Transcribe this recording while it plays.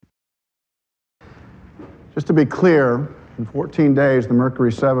Just to be clear, in 14 days, the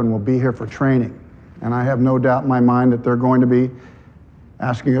Mercury 7 will be here for training. And I have no doubt in my mind that they're going to be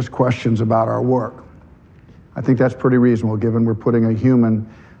asking us questions about our work. I think that's pretty reasonable, given we're putting a human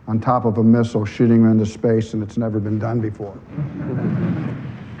on top of a missile, shooting him into space, and it's never been done before.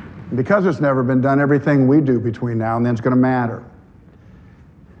 Because it's never been done, everything we do between now and then is going to matter.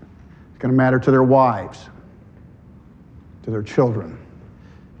 It's going to matter to their wives, to their children.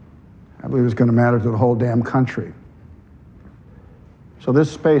 I believe it's going to matter to the whole damn country. So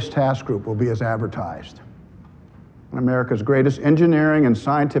this Space Task Group will be as advertised. And America's greatest engineering and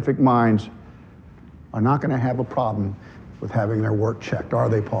scientific minds are not going to have a problem with having their work checked, are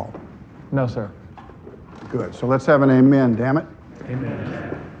they, Paul? No, sir. Good. So let's have an amen, damn it.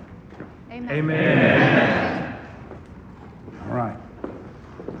 Amen. Amen. Amen. All right.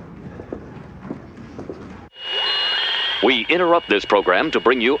 We interrupt this program to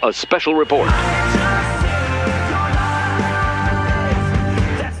bring you a special report.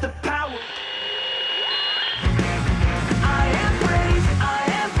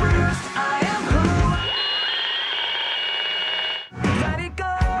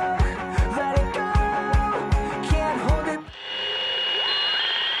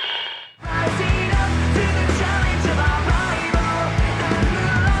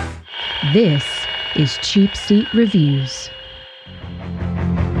 This is Cheap Seat Reviews.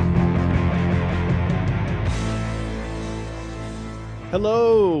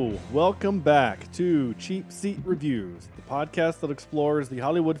 Hello, welcome back to Cheap Seat Reviews, the podcast that explores the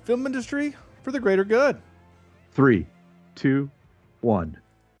Hollywood film industry for the greater good. 3, 2, 1.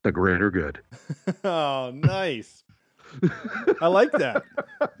 The greater good. Oh, nice. I like that.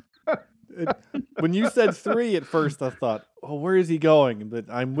 When you said 3 at first, I thought, oh, where is he going? But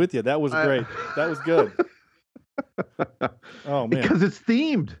I'm with you. That was great. That was good. Oh, man. Because it's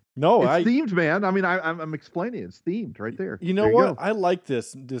themed. No, it's themed, man. I mean, I'm explaining. It's themed right there. You know there what? You I like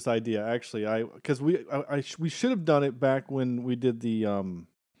this idea actually. Because we should have done it back when we did the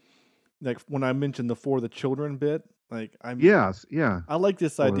like when I mentioned the For the Children bit. Like yes, yeah. I like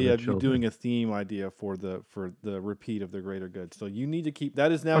this For idea the of you Children. doing a theme idea for the repeat of the greater good. So you need to keep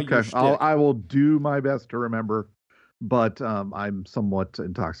that is now Okay, your shtick. I will do my best to remember, but I'm somewhat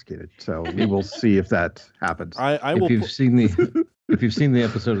intoxicated, so we will see if that happens. I will. If you've seen the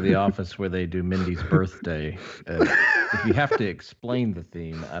episode of The Office where they do Mindy's birthday, if you have to explain the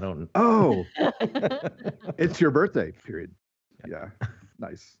theme, I don't. Oh, it's your birthday period. Yeah,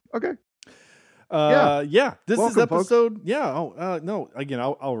 nice. Okay. Yeah. This Welcome, is episode. folks. Yeah. Oh, no. Again,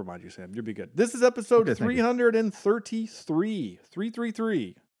 I'll remind you, Sam. You'll be good. This is episode Okay, thank you. 333,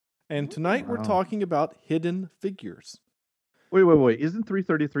 333, and tonight we're Wow. talking about Hidden Figures. Wait. Isn't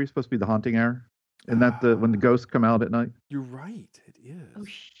 3:33 supposed to be the haunting hour? Isn't that when the ghosts come out at night? You're right. It is.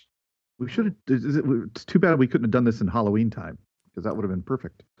 We should have. It's too bad we couldn't have done this in Halloween time, because that would have been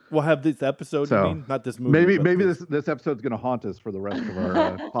perfect. We'll have this episode. So, you mean not this movie? Maybe but this episode's going to haunt us for the rest of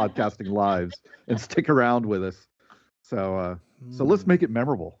our podcasting lives and stick around with us. So let's make it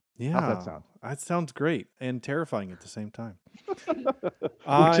memorable. Yeah, How's that sound? That sounds great and terrifying at the same time.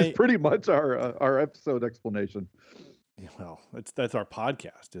 Which is pretty much our episode explanation. Well, that's our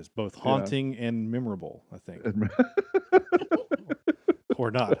podcast. Is both haunting and memorable. I think, or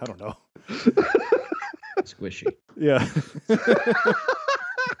not. I don't know. Squishy. Yeah.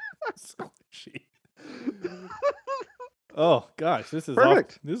 Squishy. Oh gosh, this is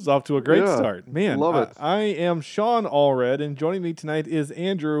Perfect. This is off to a great Yeah, start, man. love it. I am Sean Allred, and joining me tonight is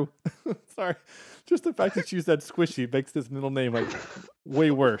Andrew. Sorry, just the fact that you said Squishy makes this middle name like way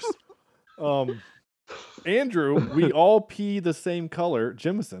worse. Andrew, we all pee the same color.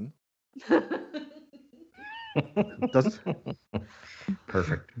 Jemison.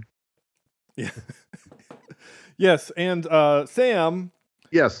 Perfect. Yeah. Yes, and Sam.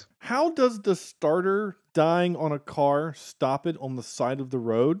 Yes. How does the starter dying on a car stop it on the side of the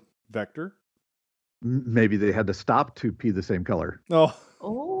road? Vector. Maybe they had to stop to pee the same color.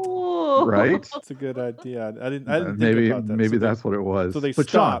 Oh. Right? That's a good idea. I didn't think Maybe about that. maybe So that's what it was. So they But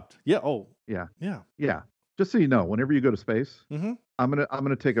Sean, stopped. Yeah. Oh. Yeah. Yeah. Yeah. Just so you know, whenever you go to space, Mhm. I'm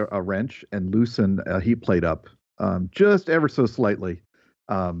gonna take a wrench and loosen a heat plate up, just ever so slightly,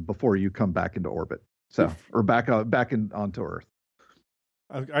 before you come back into orbit. So or back onto Earth.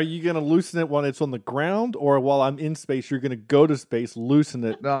 Are you going to loosen it when it's on the ground, or while I'm in space, you're going to go to space, loosen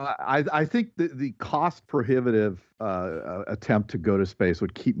it? No, I think the cost prohibitive attempt to go to space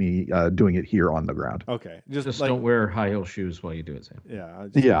would keep me doing it here on the ground. Okay. Just don't wear high heel shoes while you do it, Sam. Yeah.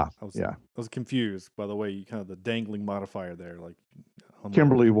 Yeah. I was confused by the way you kind of the dangling modifier there. Like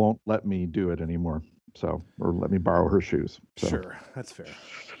Kimberly won't let me do it anymore. So, or let me borrow her shoes. So. Sure. That's fair.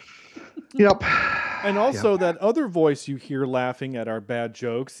 Yep. And also that other voice you hear laughing at our bad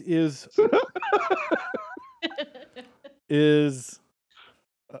jokes is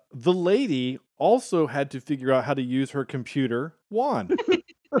the lady also had to figure out how to use her computer, Juan.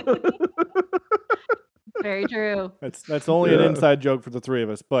 Very true. That's only an inside joke for the three of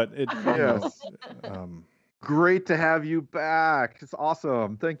us, but it. Yes. Great to have you back. It's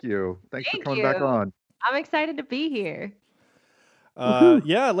awesome. Thank you. Thanks Thank for coming back you. on. I'm excited to be here.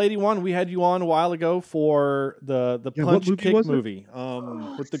 Yeah, Lady Juan, we had you on a while ago for the Yeah, what Punch movie Kick was it? movie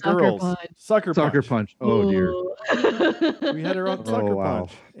with the Sucker girls. Punch. Sucker Sucker Punch. Punch. Oh dear. We had her on Oh, Sucker wow.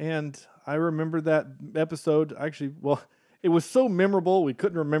 Punch. And I remember that episode. Actually, well, it was so memorable we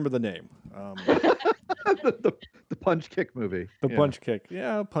couldn't remember the name. The Punch Kick movie. The Yeah. Punch Kick.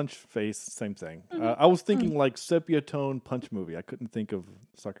 Yeah, Punch Face, same thing. I was thinking like sepia tone punch movie. I couldn't think of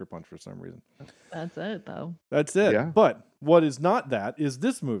Sucker Punch for some reason. That's it, though. That's it. Yeah. But what is not that is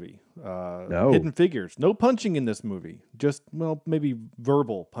this movie. Hidden Figures. No punching in this movie. Just, well, maybe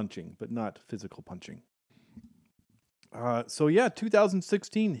verbal punching, but not physical punching. So yeah,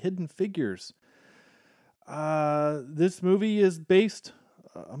 2016 Hidden Figures. This movie is based,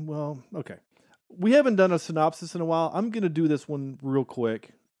 okay. We haven't done a synopsis in a while. I'm going to do this one real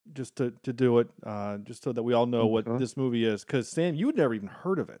quick just to do it, just so that we all know what this movie is. Because Sam, you had never even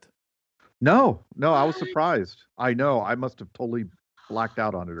heard of it. No, I was surprised. I know. I must have totally blacked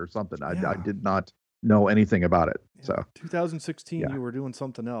out on it or something. I did not know anything about it. So 2016, you were doing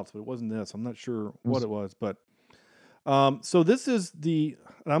something else, but it wasn't this. I'm not sure what it was, but so this is and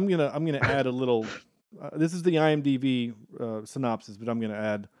I'm gonna add a little. This is the IMDb synopsis, but I'm gonna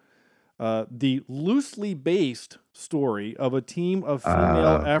add the loosely based story of a team of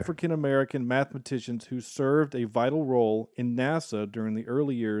female African American mathematicians who served a vital role in NASA during the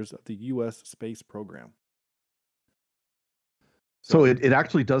early years of the U.S. space program. So it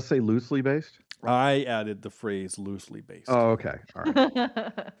actually does say loosely based? I added the phrase loosely based. Oh, okay. All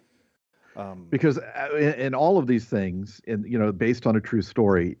right. Because in all of these things, based on a true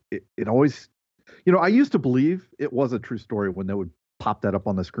story, it always, I used to believe it was a true story when they would pop that up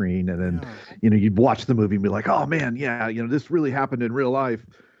on the screen, and then you'd watch the movie and be like, oh man, this really happened in real life.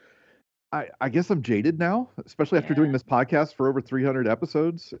 I guess I'm jaded now, especially after doing this podcast for over 300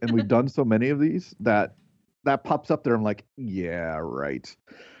 episodes, and we've done so many of these that pops up there. I'm like, yeah, right.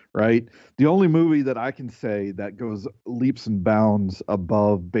 The only movie that I can say that goes leaps and bounds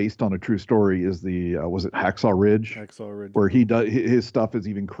above based on a true story is the was it Hacksaw Ridge? Hacksaw Ridge, where he does his stuff is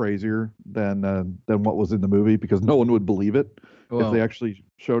even crazier than what was in the movie, because no one would believe it if they actually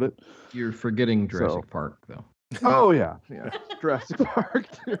showed it. You're forgetting Jurassic Park, though. Oh yeah, Jurassic Park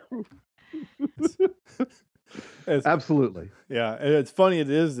too. Absolutely. Yeah, and it's funny. It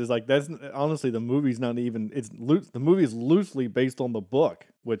is like that's honestly the movie's not even. The movie is loosely based on the book,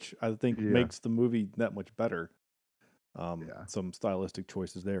 which I think makes the movie that much better. Some stylistic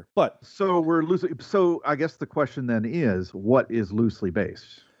choices there, but so we're loosely. So I guess the question then is, what is loosely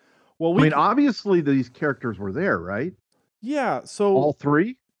based? Well, I mean, obviously these characters were there, right? Yeah. So all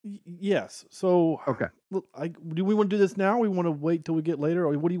three. Yes. So okay. Do we want to do this now? Or we want to wait till we get later,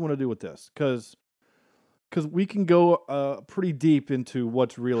 or what do you want to do with this? Because we can go pretty deep into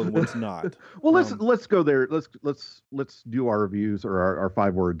what's real and what's not. Well, let's go there. Let's do our reviews or our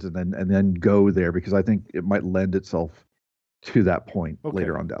 5 words, and then go there, because I think it might lend itself to that point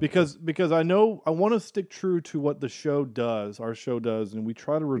later on down. Because I know I want to stick true to what the show does, our show does, and we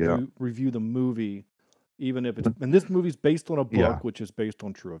try to review the movie, even if it's, and this movie's based on a book, which is based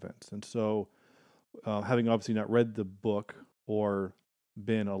on true events, and so having obviously not read the book or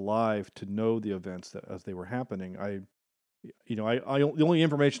been alive to know the events that as they were happening, the only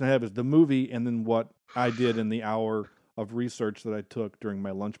information I have is the movie and then what I did in the hour of research that I took during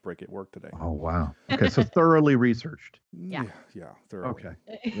my lunch break at work today. Oh wow! Okay, so thoroughly researched. Yeah, thoroughly. Okay,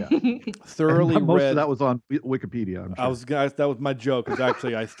 yeah, thoroughly and most read. of that was on Wikipedia. I'm sure. That was my joke. Is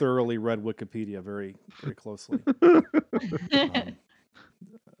actually I thoroughly read Wikipedia very very closely.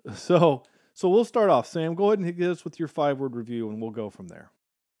 So we'll start off. Sam, go ahead and hit us with your 5-word review, and we'll go from there.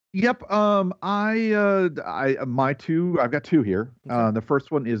 Yep. My 2. I've got 2 here. Okay. The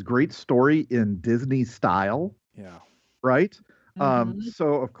first one is great story in Disney style. Yeah. Right.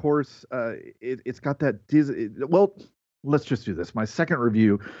 So of course, it's got that Disney. Well, let's just do this. My second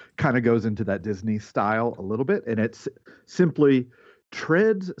review kind of goes into that Disney style a little bit, and it's simply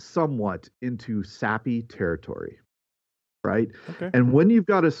treads somewhat into sappy territory. Right. Okay. And when you've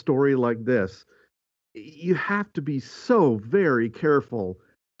got a story like this, you have to be so very careful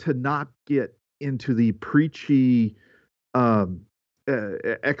to not get into the preachy,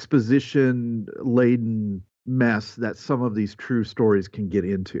 exposition-laden mess that some of these true stories can get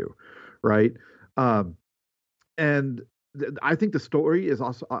into, right? Um, and I think the story is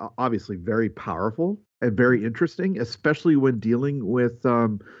also obviously very powerful and very interesting, especially when dealing with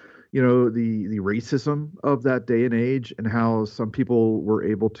the racism of that day and age, and how some people were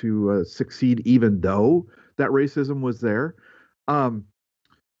able to succeed even though that racism was there. Um,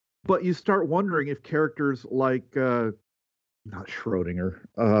 but you start wondering if characters like not Schrodinger.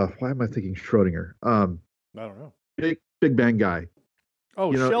 Why am I thinking Schrodinger? I don't know. Big Bang guy.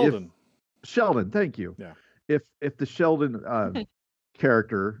 Oh, You know, Sheldon. Sheldon, thank you. Yeah. If the Sheldon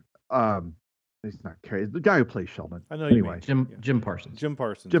character, he's not the guy who plays Sheldon. I know you Anyway, mean. Jim Parsons. Jim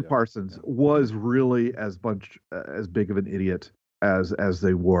Parsons. Jim yeah. Parsons Yeah. was really as big of an idiot as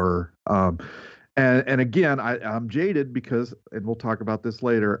they were. And again, I'm jaded because, and we'll talk about this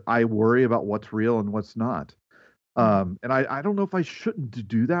later, I worry about what's real and what's not. And I don't know if I shouldn't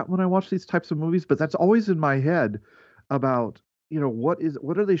do that when I watch these types of movies, but that's always in my head about,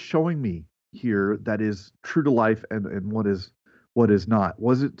 what are they showing me here that is true to life, and what is not.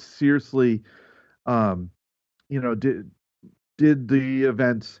 Was it seriously, did the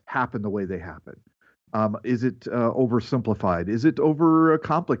events happen the way they happen? Is it oversimplified? Is it over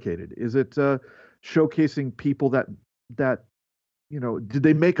complicated? Is it showcasing people that did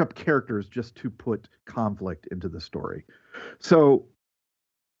they make up characters just to put conflict into the story? So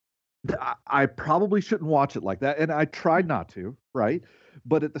I probably shouldn't watch it like that, and I tried not to, right?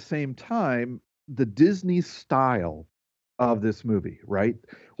 But at the same time, the Disney style of this movie, right,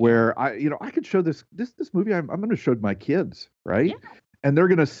 where I could show this movie, I'm going to show my kids, right? Yeah. And they're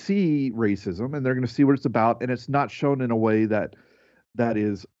going to see racism, and they're going to see what it's about, and it's not shown in a way that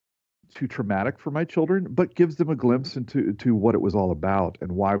is too traumatic for my children, but gives them a glimpse into what it was all about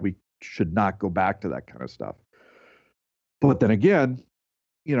and why we should not go back to that kind of stuff. But then again,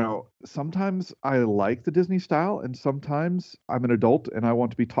 sometimes I like the Disney style, and sometimes I'm an adult and I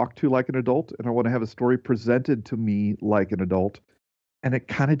want to be talked to like an adult, and I want to have a story presented to me like an adult. And it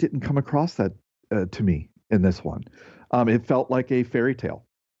kind of didn't come across that to me in this one. It felt like a fairy tale.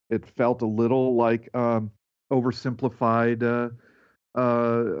 It felt a little like oversimplified,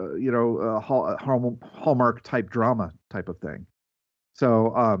 Hallmark type drama type of thing.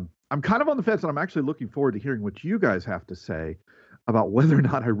 So I'm kind of on the fence, and I'm actually looking forward to hearing what you guys have to say about whether or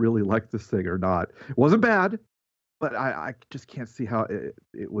not I really like this thing or not. It wasn't bad, but I just can't see how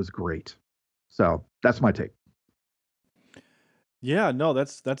it was great. So that's my take. Yeah, no,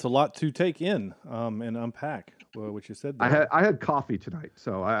 that's a lot to take in and unpack. What you said there. I had coffee tonight,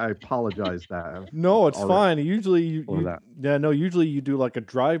 so I apologize that. No, it's already fine. Usually usually you do like a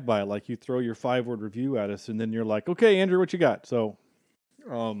drive-by, like you throw your 5-word review at us, and then you're like, okay, Andrew, what you got? So,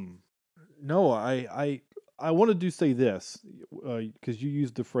 no, I want to say this, because you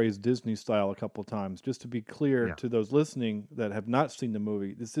used the phrase Disney style a couple of times. Just to be clear to those listening that have not seen the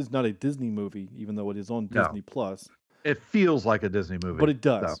movie, this is not a Disney movie, even though it is on Disney Plus. It feels like a Disney movie. But it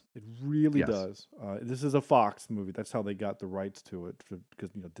does. So. It really does. This is a Fox movie. That's how they got the rights to it,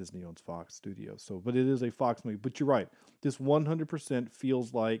 because Disney owns Fox Studios. So, but it is a Fox movie. But you're right. This 100%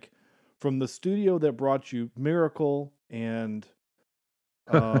 feels like from the studio that brought you Miracle and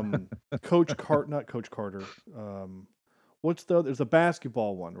not Coach Carter. What's the? There's a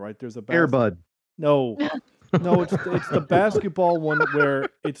basketball one, right? There's a Air Bud. No, it's the basketball one where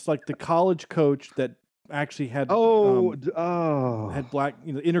it's like the college coach that actually had had black,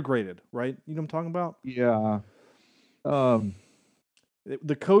 integrated, right? You know what I'm talking about? Yeah.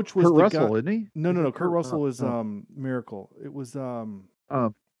 The coach was Kurt the Russell, guy. isn't he? No. Kurt Russell is Miracle. It was You're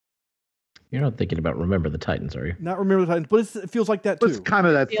not thinking about Remember the Titans, are you? not Remember the Titans, but it feels like that too. It's kind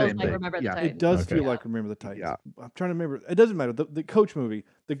of that Feels same like thing. Remember the Yeah. Titans. It does Okay. feel like Remember the Titans. Yeah. I'm trying to remember. It doesn't matter. The coach movie.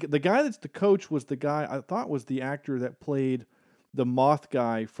 The guy that's the coach was the guy I thought was the actor that played the moth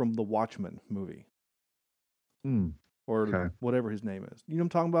guy from the Watchmen movie. Or Okay. whatever his name is. You know what I'm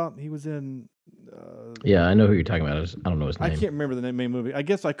talking about? He was in... Yeah, I know who you're talking about. I don't know his I name. can't remember the main movie. I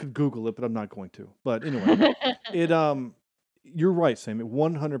guess I could Google it, but I'm not going to. But anyway, you're right, Sam. It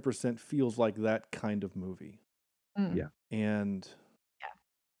 100% feels like that kind of movie. Yeah. And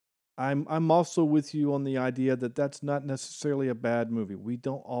I'm also with you on the idea that that's not necessarily a bad movie. We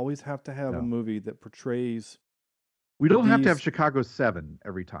don't always have to have a movie that portrays... We don't have to have These- Chicago 7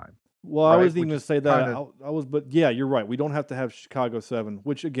 every time. Well, I Right, wasn't even which going is to say that. kinda- But yeah, you're right. We don't have to have Chicago 7,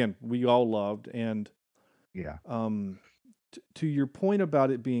 which again we all loved. And Yeah. to your point about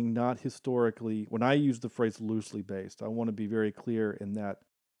it being not historically, when I use the phrase loosely based, I want to be very clear in that.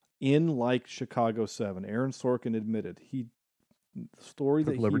 In like Chicago 7, Aaron Sorkin admitted the story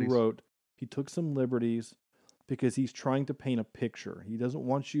Took that liberties. he wrote, he took some liberties because he's trying to paint a picture. He doesn't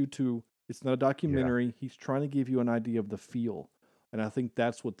want you to. It's not a documentary. He's trying to give you an idea of the feel And I think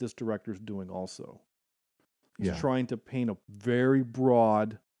that's what this director is doing also. He's Yeah. trying to paint a very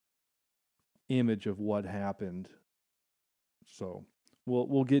broad image of what happened. So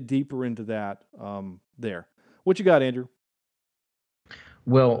we'll get deeper into that there. What you got, Andrew?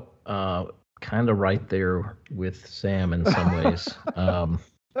 Well, kind of right there with Sam in some ways.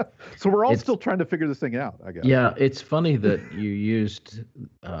 So we're all It's- still trying to figure this thing out, I guess. Yeah, it's funny that you used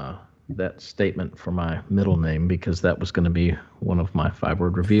that statement for my middle name because that was going to be one of my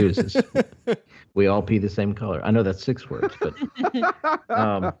 5-word reviews. Is we all pee the same color. I know that's 6 words, but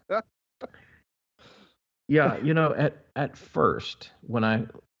yeah, at first when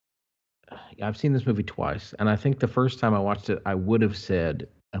I've seen this movie twice, and I think the first time I watched it, I would have said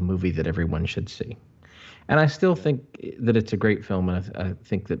a movie that everyone should see. And I still think that it's a great film, and I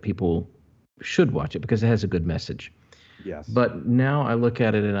think that people should watch it because it has a good message. Yes. But now I look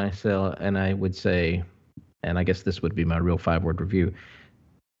at it and I would say, and I guess this would be my real 5-word review,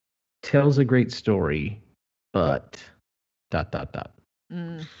 tells a great story, but ...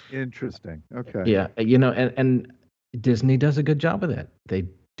 Mm. Interesting. Okay. Yeah, and Disney does a good job of that. They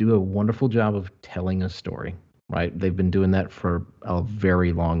do a wonderful job of telling a story, right? They've been doing that for a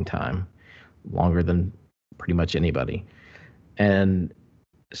very long time, longer than pretty much anybody. And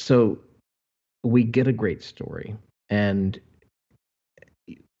so we get a great story, and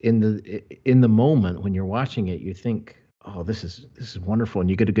in the moment when you're watching it, you think, "Oh, this is wonderful," and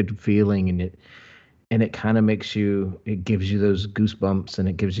you get a good feeling, and it kind of it gives you those goosebumps, and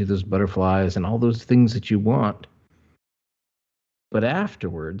it gives you those butterflies, and all those things that you want. But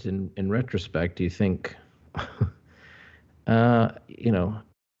afterwards, in retrospect, you think,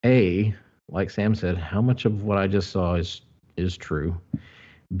 like Sam said, how much of what I just saw is true?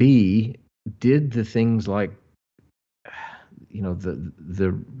 B, did the things like,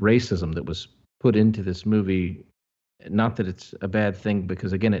 the racism that was put into this movie, not that it's a bad thing,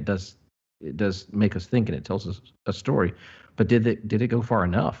 because again, it does make us think and it tells us a story, but did it go far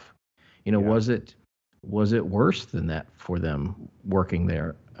enough? Yeah. Was it worse than that for them working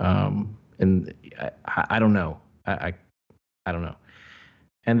there? And I don't know. I don't know.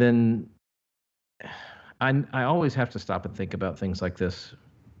 And then I always have to stop and think about things like this,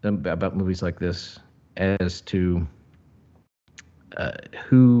 about movies like this, as to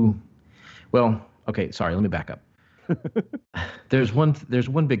who. Well, okay, sorry. Let me back up. There's one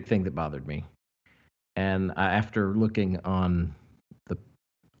big thing that bothered me, and after looking on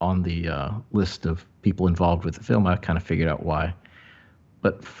the list of people involved with the film, I kind of figured out why.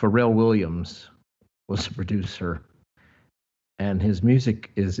 But Pharrell Williams was a producer, and his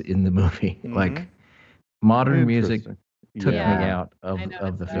music is in the movie. Mhm. Like modern music Interesting. took Yeah. me out I of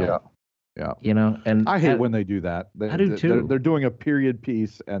noticed the that. film. Yeah. And I hate when they do that. I do too. They're doing a period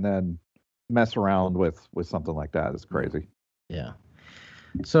piece and then mess around with something like that. It's crazy. Yeah.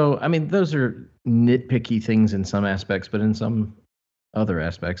 So, I mean, those are nitpicky things in some aspects, but in some other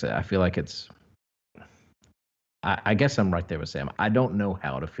aspects, I feel like it's. I guess I'm right there with Sam. I don't know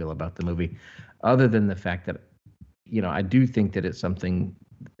how to feel about the movie, other than the fact that, I do think that it's something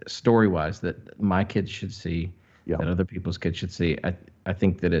story-wise that my kids should see, Yeah. that other people's kids should see. I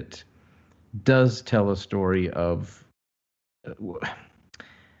think that it does tell a story of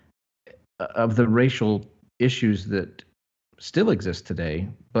the racial issues that still exist today.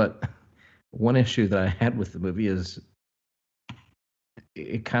 But one issue that I had with the movie is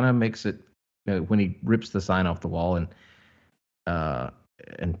it kind of makes it, when he rips the sign off the wall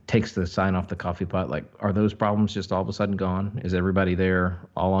and takes the sign off the coffee pot, like, are those problems just all of a sudden gone? Is everybody there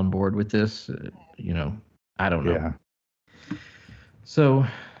all on board with this? I don't know. Yeah. So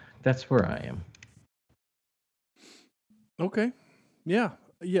that's where I am. Okay. Yeah.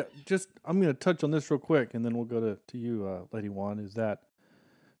 Yeah. Just, I'm going to touch on this real quick, and then we'll go to you, Lady Juan, is that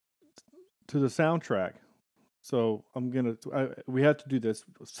to the soundtrack. So we have to do this,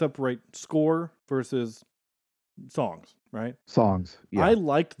 separate score versus songs, right? Songs. Yeah. I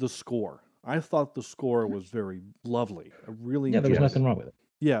liked the score. I thought the score was very lovely. I really Yeah, there was enjoyed nothing wrong with it.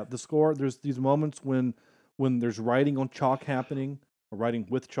 Yeah, the score. There's these moments when there's writing on chalk happening, or writing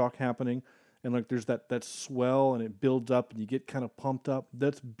with chalk happening, and like there's that swell and it builds up and you get kind of pumped up.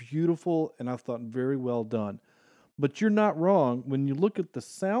 That's beautiful, and I thought very well done. But you're not wrong when you look at the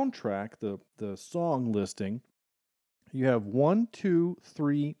soundtrack, the song listing. You have 1, 2,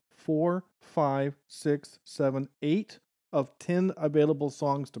 3, 4, 5, 6, 7, 8 of 10 available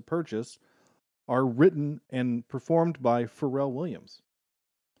songs to purchase are written and performed by Pharrell Williams.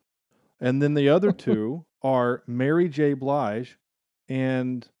 And then the other two are Mary J. Blige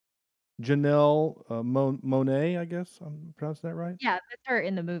and Janelle Monáe, I guess I'm pronouncing that right? Yeah, that's her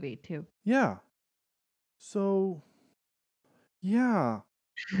in the movie too. Yeah. So Yeah.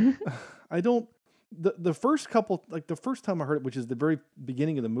 I don't. The first couple, like the first time I heard it, which is the very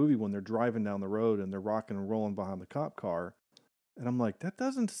beginning of the movie when they're driving down the road and they're rocking and rolling behind the cop car, and I'm like, that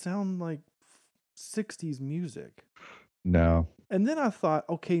doesn't sound like 60s music. No. And then I thought,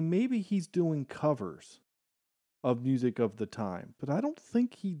 okay, maybe he's doing covers of music of the time, but I don't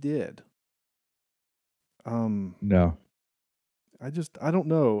think he did. No. I don't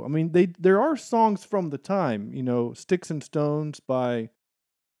know. I mean, there are songs from the time, Sticks and Stones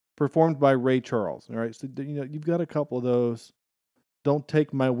performed by Ray Charles. All right, so you've got a couple of those. Don't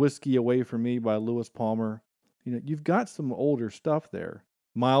Take My Whiskey Away From Me by Lewis Palmer. You've got some older stuff there.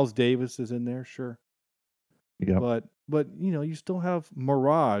 Miles Davis is in there, sure. Yeah. But you still have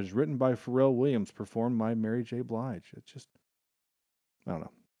Mirage, written by Pharrell Williams, performed by Mary J. Blige. It's just, I don't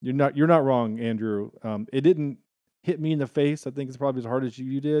know. You're not wrong, Andrew. It didn't hit me in the face. I think it's probably as hard as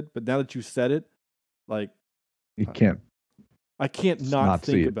you did. But now that you said it, like You can't. I can't not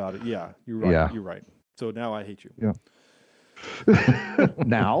see think it. about it. Yeah, you're right. Yeah. You're right. So now I hate you. Yeah.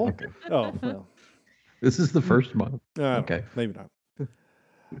 Now, Oh, well. This is the first month. Okay. Maybe not.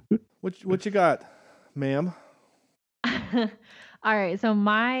 What you got, ma'am? All right. So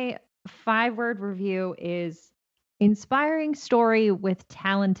my 5-word review is inspiring story with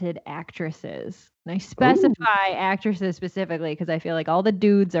talented actresses. And I specify actresses specifically because I feel like all the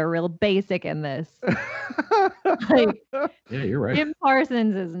dudes are real basic in this. Like, Yeah, you're right. Jim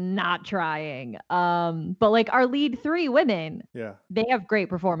Parsons is not trying. But like our lead 3 women, Yeah. they have great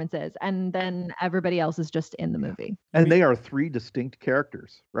performances, and then everybody else is just in the movie. and they are 3 distinct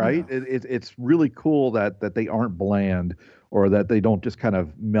characters, right? It's really cool that they aren't bland or that they don't just kind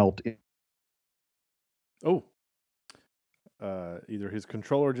of melt in. Oh. Either his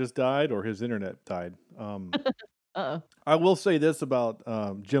controller just died or his internet died. Uh-oh. I will say this about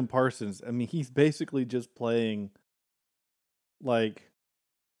Jim Parsons. I mean, he's basically just playing like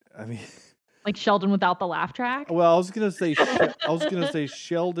Like Sheldon without the laugh track. well, I was gonna say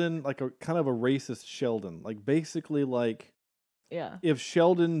Sheldon, like a kind of a racist Sheldon. Like basically, like Yeah. if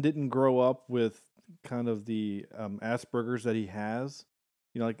Sheldon didn't grow up with kind of the Asperger's that he has,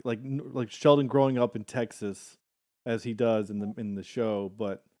 like Sheldon growing up in Texas, as he does in the show,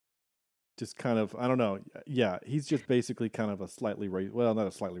 but just kind of, I don't know. Yeah, he's just basically kind of a slightly not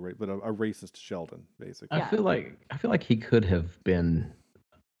a slightly but a racist Sheldon, basically. Yeah. I feel like he could have been.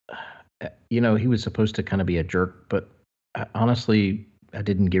 He was supposed to kind of be a jerk, but honestly, I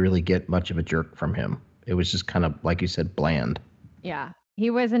didn't really get much of a jerk from him. It was just kind of, like you said, bland. Yeah.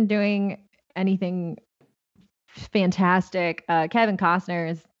 He wasn't doing anything fantastic. Kevin Costner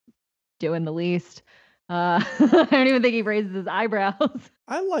is doing the least. I don't even think he raises his eyebrows.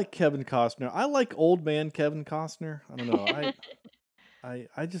 I like Kevin Costner. I like old man Kevin Costner. I don't know.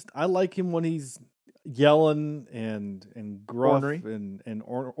 I like him when he's yelling and gruff Ornery. and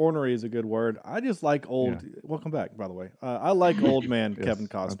ornery is a good word. I just like old. Welcome back, by the way. I like old man Yes, Kevin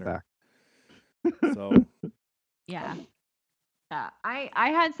I'm Costner. back. So Yeah. I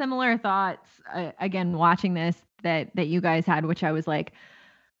had similar thoughts again watching this that you guys had, which I was like,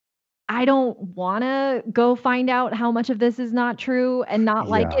 I don't want to go find out how much of this is not true and not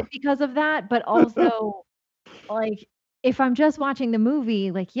like Yeah. it because of that, but also like if I'm just watching the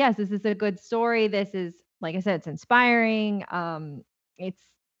movie, like yes, this is a good story. This is, like I said, it's inspiring. It's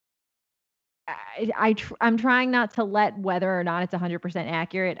I'm trying not to let whether or not it's 100%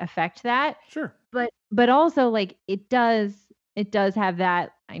 accurate affect that. sure. But also like it does have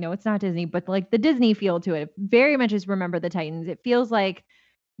that, I know it's not Disney, but like the Disney feel to it. It very much is Remember the Titans. It feels like,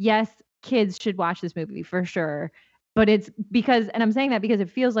 yes, kids should watch this movie for sure. But it's because, and I'm saying that because it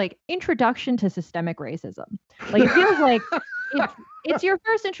feels like introduction to systemic racism. Like it feels like it's your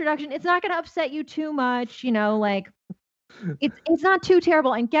first introduction. It's not going to upset you too much, like it's not too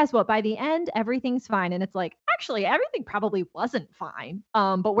terrible. And guess what? By the end, everything's fine. And it's like, actually, everything probably wasn't fine.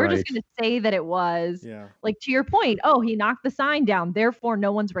 But we're just Right. going to say that it was. Yeah. Like to your point, oh, he knocked the sign down, therefore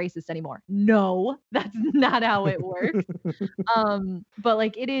no one's racist anymore. No, that's not how it works. But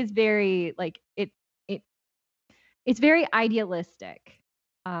like it is very like it's very idealistic.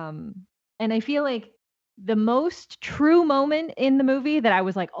 And I feel like the most true moment in the movie that I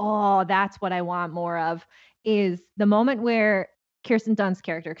was like, oh, that's what I want more of, is the moment where Kirsten Dunst's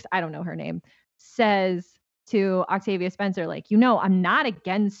character, because I don't know her name, says to Octavia Spencer, like, I'm not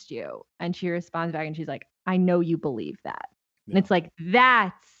against you. And she responds back and she's like, I know you believe that. And it's like,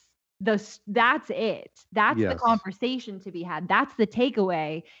 that's it. That's the Yes. conversation to be had. That's the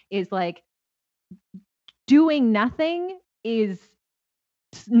takeaway, is like doing nothing is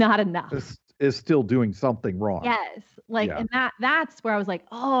not enough. Is still doing something wrong. Yes. Like, Yeah. and that's where I was like,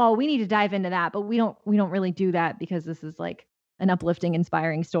 oh, we need to dive into that. But we don't really do that because this is like an uplifting,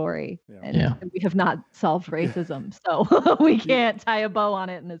 inspiring story. Yeah. And Yeah. we have not solved racism, so we can't tie a bow on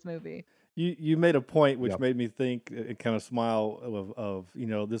it in this movie. You made a point which Yep. made me think and kind of smile of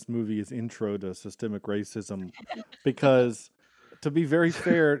this movie is intro to systemic racism, because to be very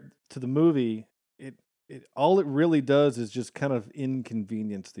fair to the movie, it all it really does is just kind of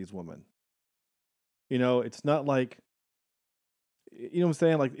inconvenience these women. It's not like, what I'm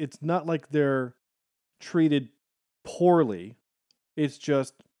saying? Like, it's not like they're treated poorly. It's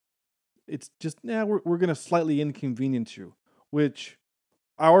just we're going to slightly inconvenience you, which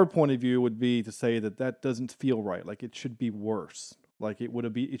our point of view would be to say that doesn't feel right. Like, it should be worse. Like,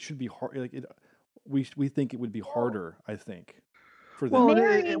 it should be hard. Like, we think it would be harder, I think, for them. Well,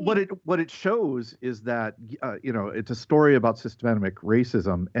 Mary- what it shows is that it's a story about systematic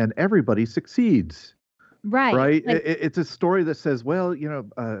racism, and everybody succeeds. Right. Right. Like, It's a story that says, well,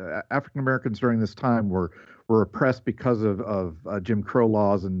 African Americans during this time were oppressed because of Jim Crow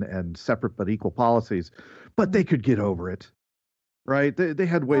laws and separate but equal policies, but they could get over it. Right. They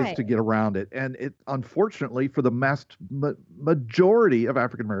had ways to Right. get around it. And it, unfortunately, for the majority of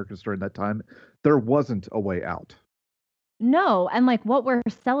African Americans during that time, there wasn't a way out. no, and like what we're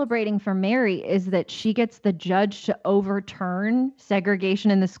celebrating for Mary is that she gets the judge to overturn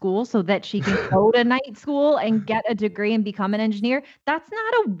segregation in the school so that she can go to night school and get a degree and become an engineer. That's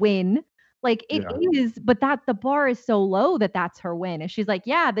not a win. Like it Yeah. is, but that the bar is so low that that's her win. And she's like,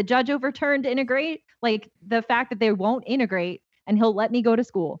 yeah, the judge overturned integrate, like the fact that they won't integrate and he'll let me go to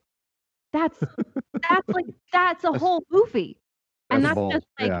school. That's that's a whole movie. And That's that's bold. just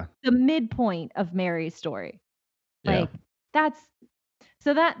like Yeah. the midpoint of Mary's story. Yeah. Like that's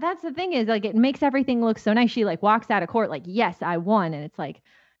the thing is like it makes everything look so nice. She like walks out of court like, yes, I won. And it's like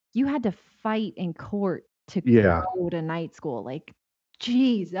you had to fight in court to Yeah. go to night school. Like,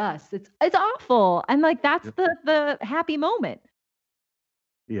 Jesus, it's awful. And like that's the happy moment.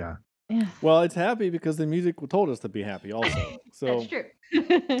 Yeah. Yeah. Well, it's happy because the music told us to be happy also. So That's true.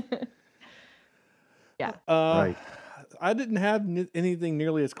 Yeah. Right. I didn't have anything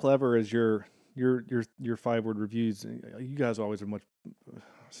nearly as clever as your 5-word reviews. You guys always are much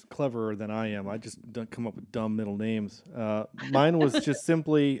cleverer than I am. I just don't come up with dumb middle names. Mine was just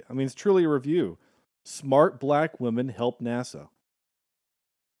simply, I mean, it's truly a review. Smart black women help NASA.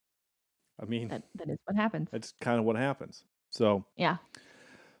 I mean, that is what happens. that's kind of what happens. So Yeah.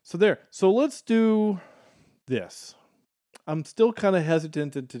 there. So let's do this. I'm still kind of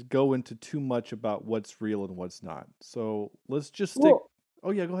hesitant to go into too much about what's real and what's not. So let's just stick. Well- Oh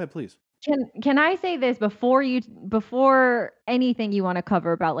yeah, go ahead, please. Can I say this before anything you want to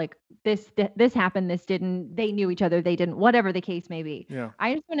cover about like this happened, this didn't, they knew each other, they didn't, whatever the case may be. Yeah.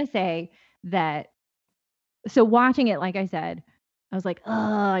 I just want to say that so watching it, like I said, I was like,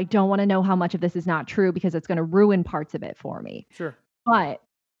 I don't want to know how much of this is not true because it's going to ruin parts of it for me. Sure. But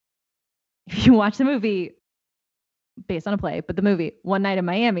if you watch the movie based on a play, but the movie One Night in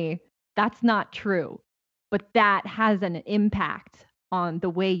Miami, that's not true. But that has an impact on the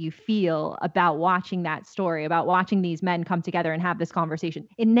way you feel about watching that story, about watching these men come together and have this conversation.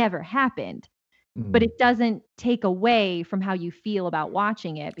 It never happened, but it doesn't take away from how you feel about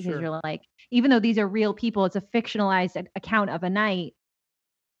watching it because Sure. you're like, even though these are real people, it's a fictionalized account of a night.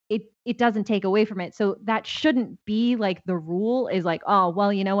 It doesn't take away from it. So that shouldn't be like the rule is like, oh,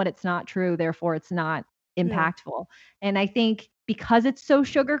 well, you know what? It's not true. Therefore, it's not impactful. And I think because it's so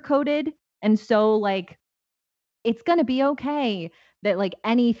sugar coated and so like, it's going to be okay that like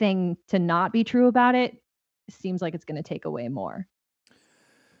anything to not be true about it seems like it's going to take away more.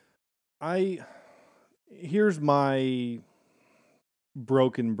 Here's my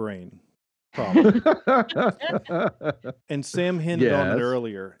broken brain problem. And Sam hinted on it Yes.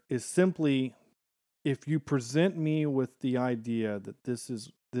 earlier, is simply if you present me with the idea that this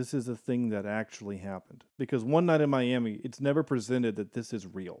is a thing that actually happened. Because One Night in Miami, it's never presented that this is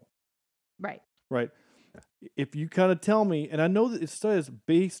real. Right. Right. If you kind of tell me, and I know that it says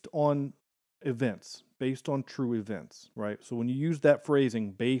based on events, based on true events, right? So when you use that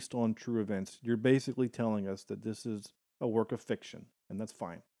phrasing, based on true events, you're basically telling us that this is a work of fiction, and that's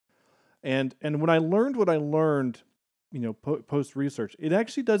fine. And when I learned what I learned, post research, it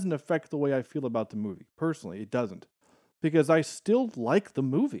actually doesn't affect the way I feel about the movie. Personally, it doesn't, because I still like the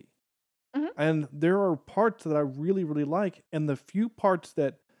movie, and there are parts that I really, really like, and the few parts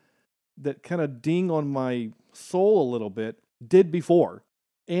that kind of ding on my soul a little bit did before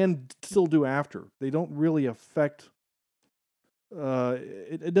and still do after. They don't really affect,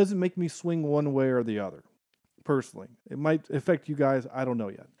 it doesn't make me swing one way or the other, personally. It might affect you guys, I don't know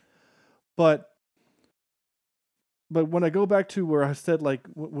yet. But when I go back to where I said, like,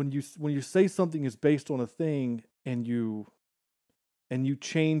 when you say something is based on a thing and you and you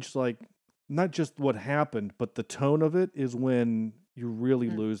change like not just what happened, but the tone of it is when you really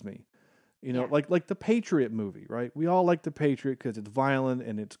lose me. You know, like the Patriot movie, right? We all like the Patriot because it's violent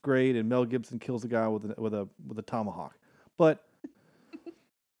and it's great, and Mel Gibson kills a guy with a tomahawk. But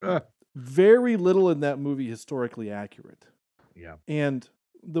very little in that movie historically accurate. Yeah. And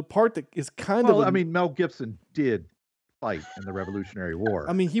the part that is kind Well, of I mean, Mel Gibson did fight in the Revolutionary War.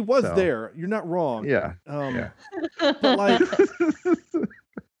 I mean, he was there. You're not wrong. Yeah. But like,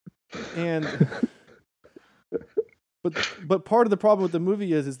 and but part of the problem with the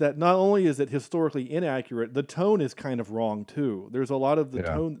movie is that not only is it historically inaccurate, the tone is kind of wrong too. There's a lot of the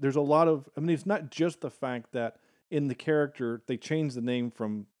tone. There's a lot of. I mean, it's not just the fact that in the character they changed the name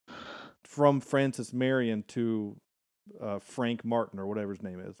from Francis Marion to Frank Martin or whatever his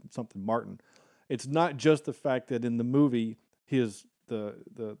name is, something Martin. It's not just the fact that in the movie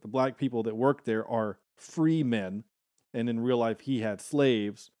the black people that work there are free men, and in real life he had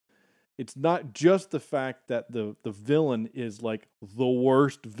slaves. It's not just the fact that the villain is like the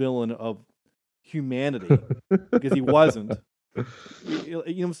worst villain of humanity because he wasn't. You know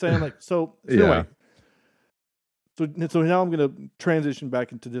what I'm saying? Like so anyway. So now I'm going to transition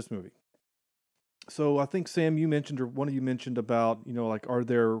back into this movie. So I think Sam, you mentioned, or one of you mentioned about, you know, like are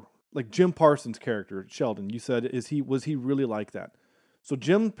there like Jim Parsons' character, Sheldon? You said was he really like that? So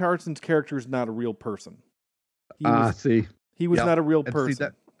Jim Parsons' character is not a real person. He was not a real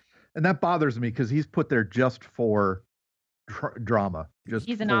person. And that bothers me because he's put there just for drama.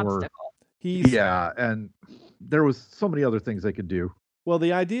 He's an obstacle. And there was so many other things they could do. Well,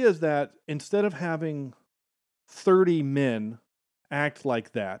 the idea is that instead of having 30 men act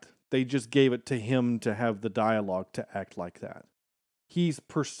like that, they just gave it to him to have the dialogue to act like that. He's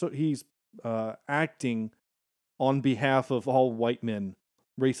acting on behalf of all white men,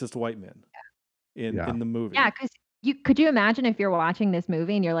 racist white men in the movie. Yeah, because could you imagine if you're watching this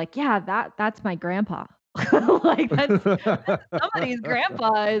movie and you're like, yeah, that's my grandpa. Like that's somebody's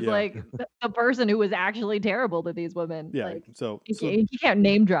grandpa is like the person who was actually terrible to these women. Yeah. Like, so you can't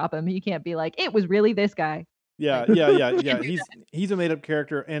name drop him. You can't be like, it was really this guy. Yeah. He's a made up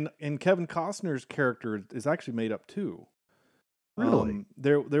character, and Kevin Costner's character is actually made up too. Really?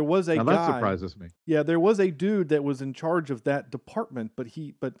 There was a guy. That surprises me. Yeah, there was a dude that was in charge of that department, but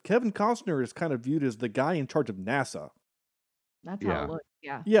Kevin Costner is kind of viewed as the guy in charge of NASA. That's how it looks.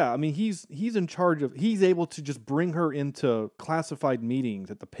 Yeah. Yeah, I mean he's in charge of. He's able to just bring her into classified meetings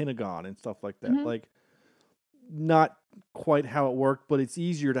at the Pentagon and stuff like that. Like, not quite how it worked, but it's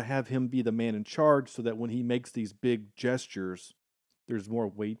easier to have him be the man in charge, so that when he makes these big gestures, there's more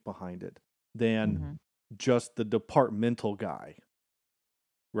weight behind it than just the departmental guy.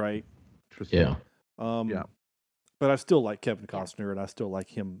 Right? Yeah. But I still like Kevin Costner, and I still like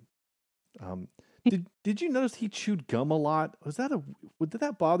him. Did you notice he chewed gum a lot? Did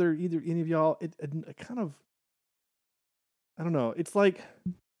that bother any of y'all? It kind of, I don't know. It's like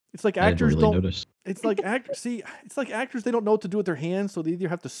actors really don't. Notice. It's like actors, they don't know what to do with their hands, so they either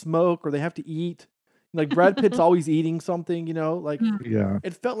have to smoke or they have to eat. Like Brad Pitt's always eating something, you know. Like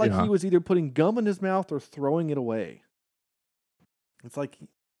it felt like he was either putting gum in his mouth or throwing it away. It's like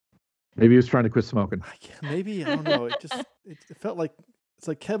maybe he was trying to quit smoking. Maybe, I don't know. It felt like it's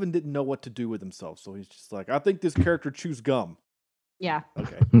like Kevin didn't know what to do with himself, so he's just like, I think this character chews gum. Yeah.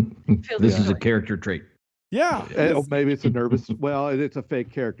 Okay. This is a character trait. Yeah. Maybe it's a nervous. Well, it's a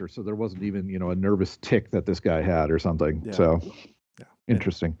fake character, so there wasn't even a nervous tick that this guy had or something. Yeah. So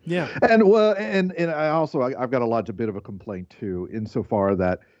interesting. Yeah. And I also I've got a bit of a complaint too, insofar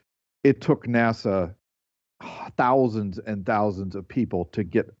that it took NASA thousands and thousands of people to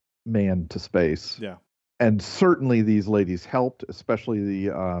get man to space. Yeah. And certainly these ladies helped, especially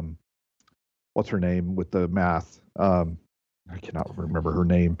the what's her name with the math? I cannot remember her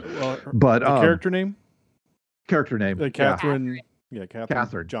name. But the character name? Character name. Catherine. Yeah,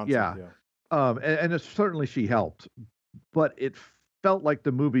 Catherine Johnson. Yeah. And certainly she helped. But it felt like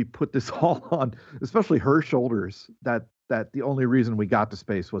the movie put this all on, especially her shoulders, that the only reason we got to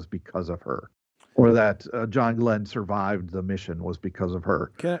space was because of her. Or that John Glenn survived the mission was because of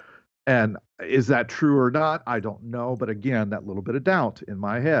her. And is that true or not? I don't know. But again, that little bit of doubt in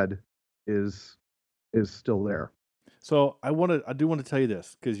my head is still there. So I do want to tell you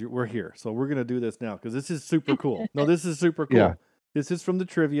this because we're here. So we're going to do this now because this is super cool. No, this is super cool. Yeah. This is from the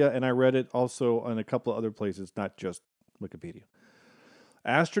trivia, and I read it also on a couple of other places, not just Wikipedia.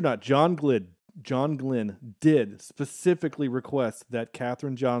 Astronaut John Glenn did specifically request that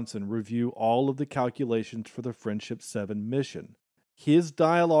Katherine Johnson review all of the calculations for the Friendship 7 mission. His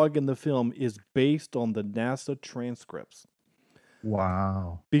dialogue in the film is based on the NASA transcripts.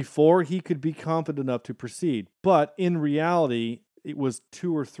 Wow. Before he could be confident enough to proceed. But in reality, it was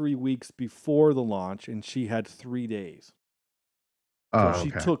 2 or 3 weeks before the launch, and she had 3 days. So Oh, she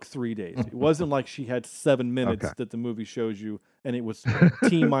okay. took 3 days. It wasn't like she had 7 minutes Okay. that the movie shows you, and it was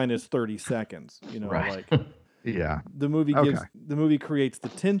T minus 30 seconds. You know, Right. like Yeah. the movie Okay. creates the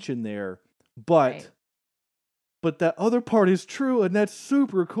tension there, but Right. but that other part is true, and that's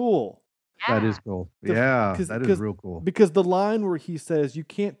super cool. That Yeah. is cool. The- Yeah, 'cause- that is 'cause- real cool. Because the line where he says you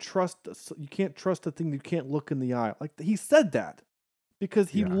can't trust a thing you can't look in the eye, like he said that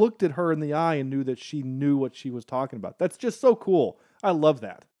because he Yeah. looked at her in the eye and knew that she knew what she was talking about. That's just so cool. I love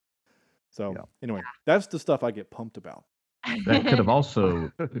that. So Yeah. anyway, that's the stuff I get pumped about. That could have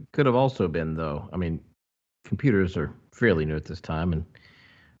also been, though. I mean, computers are fairly new at this time, and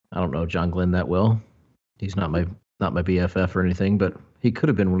I don't know John Glenn that well. He's not my BFF or anything, but he could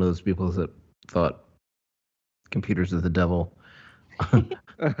have been one of those people that thought computers are the devil. I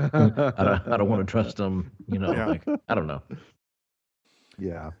don't want to trust them. You know, Yeah. like, I don't know.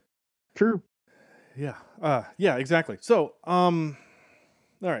 Yeah. True. Yeah. Yeah, exactly. So, all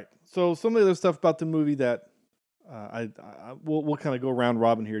right. So some of the other stuff about the movie that we'll kind of go around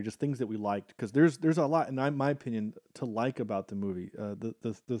robin here, just things that we liked, because there's a lot, in my opinion, to like about the movie.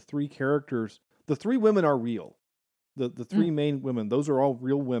 The 3 characters, the 3 women are real. The 3 main women, those are all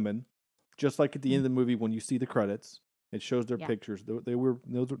real women. Just like at the end of the movie when you see the credits, it shows their Yeah. pictures. They were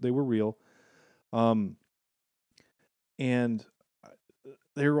real. And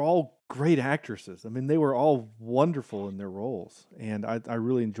they were all great actresses. I mean, they were all wonderful in their roles, and I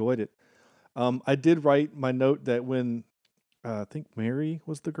really enjoyed it. I did write my note that when I think Mary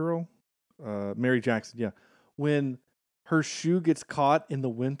was the girl, Mary Jackson, yeah, when her shoe gets caught in the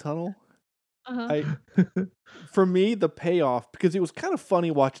wind tunnel, Uh-huh. for me, the payoff, because it was kind of funny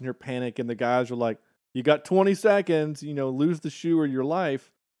watching her panic, and the guys were like, "You got 20 seconds, lose the shoe or your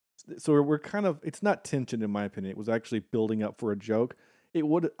life." So we're kind of, it's not tension in my opinion. It was actually building up for a joke.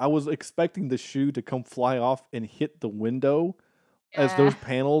 I was expecting the shoe to come fly off and hit the window as those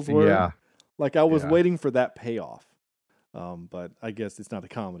panels were. Yeah. Like I was Yeah. waiting for that payoff. But I guess it's not a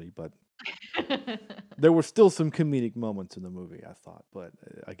comedy, but there were still some comedic moments in the movie, I thought, but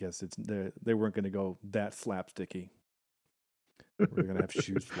I guess they weren't going to go that slapsticky. We're going to have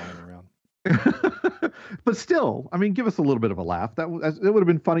shoes flying around. But still, I mean, give us a little bit of a laugh. It would have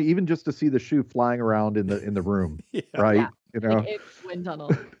been funny, even just to see the shoe flying around in the room, Yeah. right? Yeah. You know, Like it's wind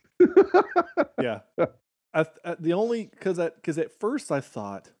tunnel. Yeah. Because at first I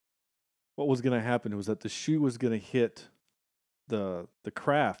thought what was going to happen was that the shoe was going to hit the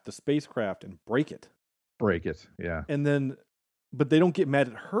spacecraft, and break it. break it. Yeah. And then, but they don't get mad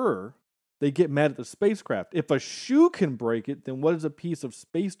at her. They get mad at the spacecraft. If a shoe can break it, then what is a piece of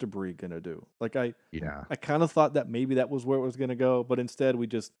space debris going to do? Like I kind of thought that maybe that was where it was going to go, but instead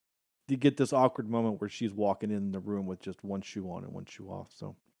you get this awkward moment where she's walking in the room with just one shoe on and one shoe off.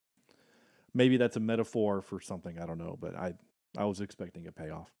 So maybe that's a metaphor for something. I don't know, but I was expecting a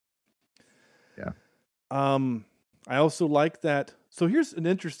payoff. Yeah. I also like that. So here's an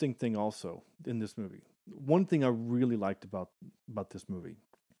interesting thing also in this movie. One thing I really liked about this movie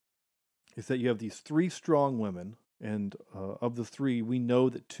is that you have these 3 strong women, and of the 3, we know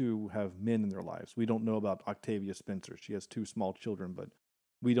that 2 have men in their lives. We don't know about Octavia Spencer. She has 2 small children, but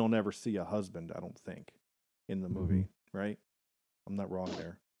we don't ever see a husband, I don't think, in the movie, right? I'm not wrong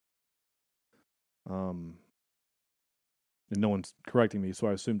there. And no one's correcting me, so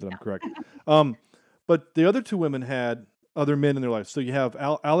I assume that I'm correct. But the other 2 women had other men in their lives. So you have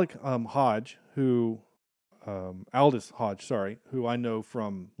Alec Hodge, Aldous Hodge, who I know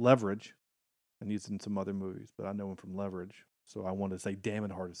from Leverage, and he's in some other movies, but I know him from Leverage. So I wanted to say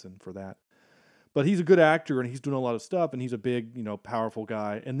Damon Hardison for that. But he's a good actor, and he's doing a lot of stuff, and he's a big, powerful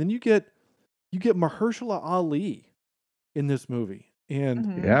guy. And then you get Mahershala Ali in this movie, and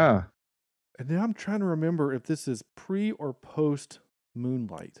Mhm. Yeah. and now I'm trying to remember if this is pre or post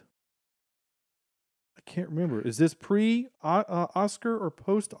Moonlight. I can't remember. Is this pre Oscar or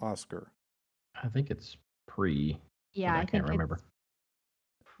post Oscar? I think it's pre. Yeah, but I I can't think remember. it's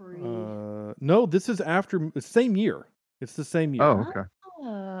pre. No, this is after same year. It's the same year. Oh, okay.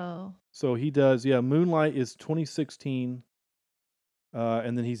 Oh. So he does. Yeah, Moonlight is 2016,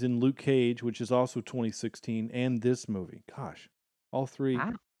 and then he's in Luke Cage, which is also 2016, and this movie. Gosh, all 3.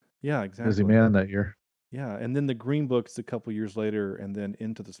 Wow. Yeah, exactly. Busy man that year. Yeah, and then the Green Book's a couple years later, and then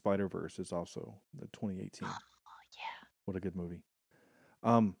Into the Spider-Verse is also the 2018. Oh, yeah. What a good movie.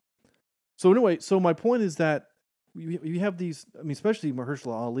 So anyway, so my point is that you have these, I mean, especially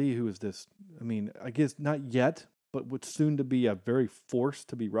Mahershala Ali, who is this, I mean, I guess not yet, but what's soon to be a very force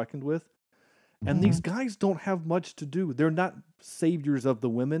to be reckoned with. And these guys don't have much to do. They're not saviors of the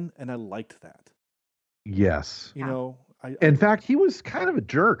women, and I liked that. Yes. You know, In fact, he was kind of a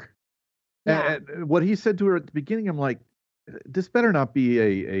jerk. Yeah. And what he said to her at the beginning, I'm like, this better not be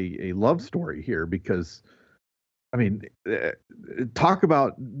a love story here, because, I mean, talk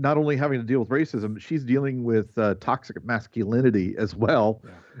about not only having to deal with racism, she's dealing with toxic masculinity as well,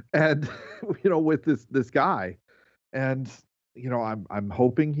 and with this guy, and I'm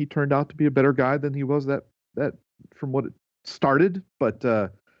hoping he turned out to be a better guy than he was that from what it started, but I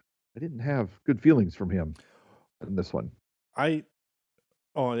didn't have good feelings from him in this one.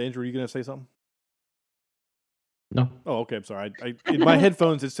 Oh, and Andrew, are you going to say something? No. Oh, okay. I'm sorry. In my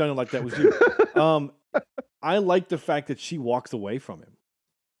headphones, it sounded like that was you. I like the fact that she walks away from him.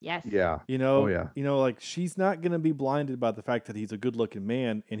 Yes. Yeah. Oh, yeah. Like, she's not going to be blinded by the fact that he's a good-looking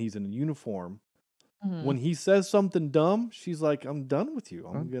man and he's in a uniform. Mhm. When he says something dumb, she's like, I'm done with you.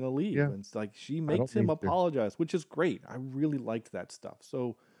 I'm going to leave. Yeah. And it's like, she makes him apologize, which is great. I really liked that stuff.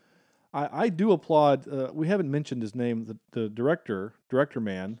 So I do applaud. We haven't mentioned his name. The director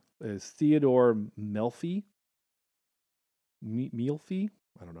man is Theodore Melfi. Melfi?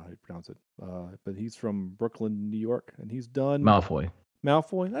 I don't know how you pronounce it. But he's from Brooklyn, New York, and he's done Malfoy.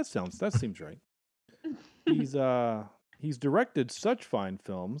 That seems right. He's directed such fine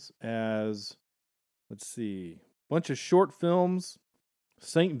films as, let's see, a bunch of short films.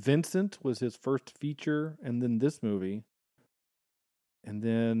 St. Vincent was his first feature, and then this movie. And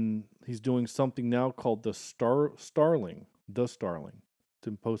then he's doing something now called The Starling. It's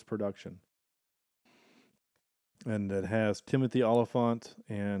in post-production. And it has Timothy Oliphant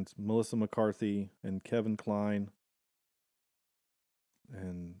and Melissa McCarthy and Kevin Kline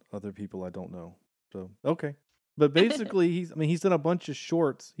and other people I don't know. So, okay. But basically, he's done a bunch of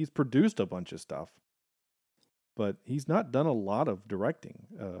shorts. He's produced a bunch of stuff. But he's not done a lot of directing.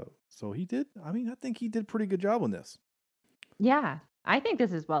 So he did. I think he did a pretty good job on this. Yeah. I think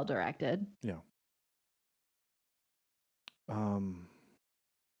this is well directed. Yeah.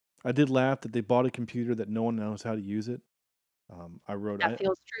 I did laugh that they bought a computer that no one knows how to use it. I wrote That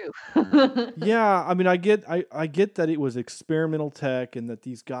feels true. Yeah, I get that it was experimental tech and that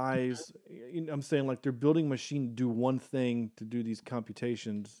these guys, I'm saying, like, they're building a machine to do one thing, to do these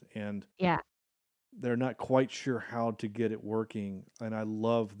computations, and Yeah. they're not quite sure how to get it working. And I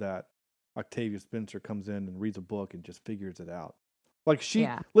love that Octavia Spencer comes in and reads a book and just figures it out. Like,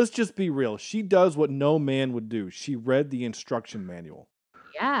 let's just be real. She does what no man would do. She read the instruction manual.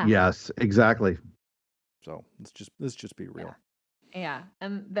 Yeah. Yes, exactly. So let's just be real. Yeah.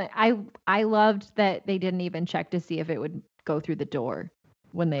 And I loved that they didn't even check to see if it would go through the door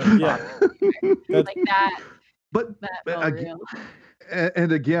when they like that. But that felt real.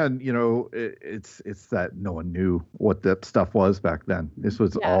 And again, it's that no one knew what that stuff was back then. This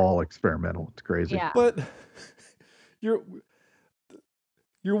was all experimental. It's crazy. Yeah. But you're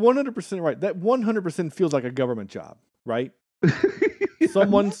 100% right. That 100% feels like a government job, right?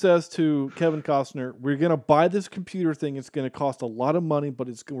 Someone says to Kevin Costner, "We're going to buy this computer thing. It's going to cost a lot of money, but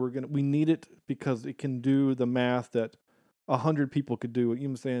we need it because it can do the math that 100 people could do." You know what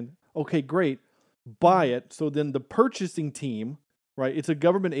I'm saying? Okay, great. Buy it. So then the purchasing team, right? It's a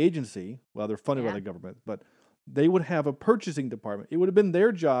government agency. Well, they're funded by the government, but they would have a purchasing department. It would have been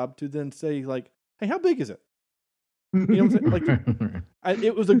their job to then say, like, "Hey, how big is it?" You know what I'm saying? Like,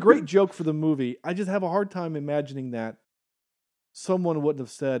 it was a great joke for the movie. I just have a hard time imagining that someone wouldn't have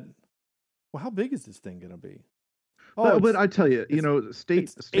said, "Well, how big is this thing going to be?" But I tell you,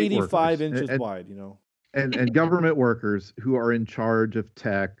 state 85 workers inches wide, and government workers who are in charge of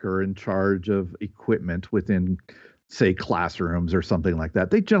tech or in charge of equipment within, say, classrooms or something like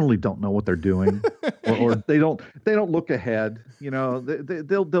that. They generally don't know what they're doing, or they don't look ahead.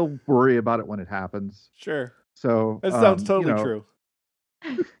 They'll worry about it when it happens. Sure. So that sounds totally true.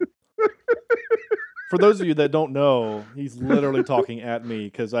 For those of you that don't know, he's literally talking at me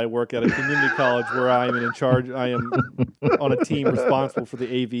because I work at a community college where I am in charge. I am on a team responsible for the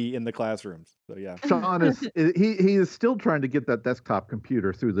AV in the classrooms. So yeah, Sean he is still trying to get that desktop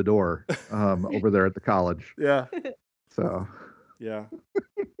computer through the door over there at the college. Yeah. So yeah.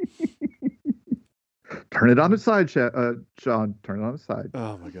 Turn it on its side, Sean. Turn it on its side.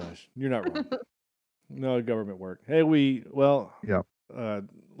 Oh my gosh, you're not wrong. No government work. Hey,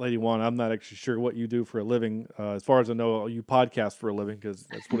 Lady Juan, I'm not actually sure what you do for a living. As far as I know, you podcast for a living because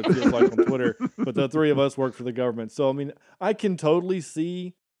that's what it feels like on Twitter. But the three of us work for the government. So, I can totally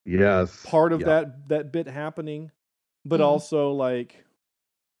see part of that bit happening. But also, like,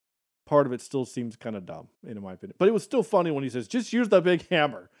 part of it still seems kind of dumb, in my opinion. But it was still funny when he says, "Just use the big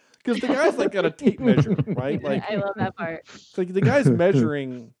hammer." Because the guy's like got a tape measure, right? Like, I love that part. It's like the guy's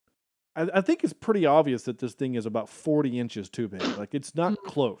measuring... I think it's pretty obvious that this thing is about 40 inches too big. Like, it's not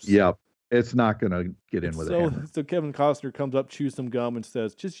close. Yep. It's not going to get in with a hammer. So Kevin Costner comes up, chews some gum, and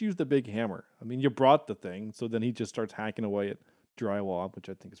says, "Just use the big hammer." I mean, you brought the thing, so then he just starts hacking away at drywall, which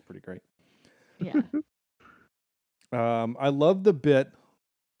I think is pretty great. Yeah. I love the bit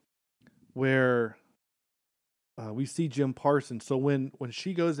where we see Jim Parsons. So when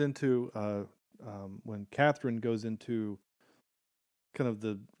she goes into when Catherine goes into kind of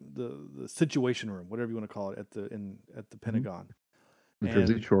the situation room, whatever you want to call it, at the Pentagon, The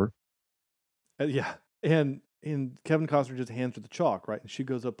Jersey Shore. yeah, and Kevin Costner just hands her the chalk, right? And she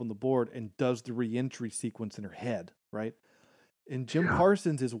goes up on the board and does the reentry sequence in her head, right? And Jim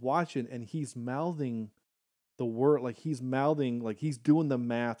Parsons is watching, and he's mouthing the word, like he's doing the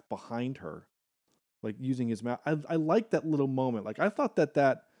math behind her, like using his mouth. I like that little moment. Like I thought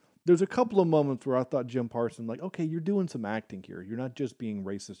that there's a couple of moments where I thought Jim Parsons, like, okay, you're doing some acting here. You're not just being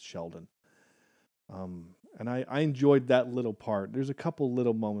racist, Sheldon. And I enjoyed that little part. There's a couple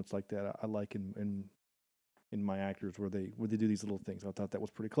little moments like that I like in my actors where they do these little things. I thought that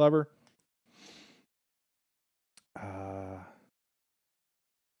was pretty clever.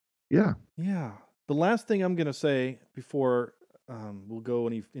 Yeah. The last thing I'm gonna say before we'll go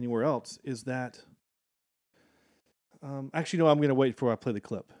anywhere else is that actually no, I'm gonna wait before I play the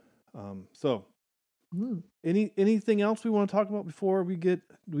clip. Anything else we want to talk about before we get?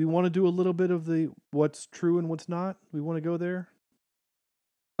 Do we want to do a little bit of the what's true and what's not? We want to go there.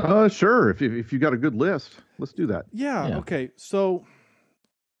 Sure. If you got a good list, let's do that. Yeah. Okay. So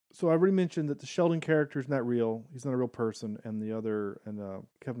I already mentioned that the Sheldon character is not real. He's not a real person, and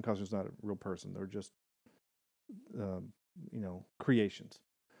Kevin Costner's not a real person. They're just creations.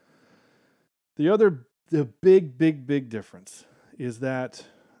 The big difference is that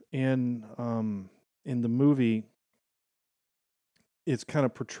in the movie, it's kind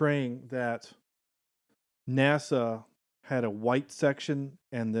of portraying that NASA had a white section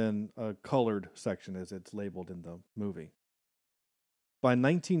and then a colored section, as it's labeled in the movie. By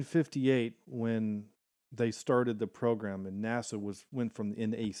 1958, when they started the program and NASA went from the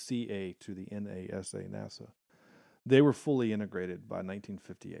NACA to the NASA, NASA, they were fully integrated by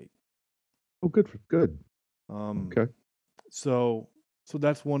 1958. Oh, good. Okay. So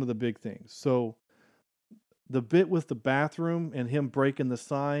that's one of the big things. So the bit with the bathroom and him breaking the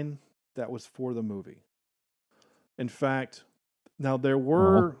sign, that was for the movie. In fact, now there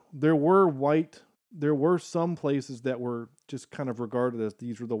were some places that were just kind of regarded as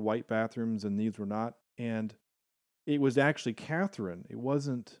these were the white bathrooms and these were not. And it was actually Catherine. It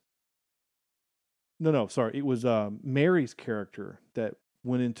wasn't. No, sorry. It was Mary's character that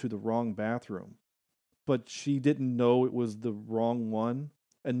went into the wrong bathroom, but she didn't know it was the wrong one,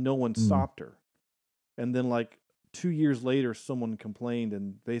 and no one stopped her. And then, like 2 years later, someone complained,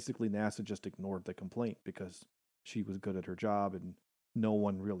 and basically NASA just ignored the complaint because she was good at her job, and no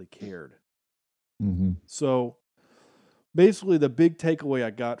one really cared. Mm-hmm. So, basically, the big takeaway I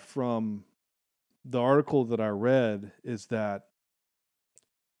got from the article that I read is that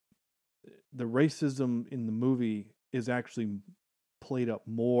the racism in the movie is actually played up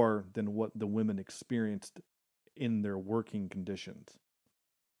more than what the women experienced in their working conditions.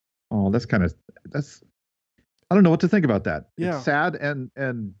 Oh, that's I don't know what to think about that. Yeah. It's sad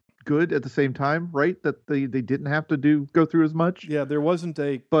and good at the same time, right? That they didn't have to go through as much. Yeah, there wasn't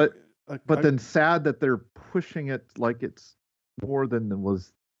but then sad that they're pushing it like it's more than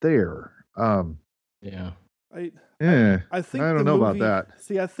was there. Yeah. I think I don't know about that.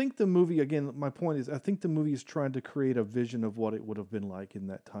 See, I think the movie, again, my point is, I think the movie is trying to create a vision of what it would have been like in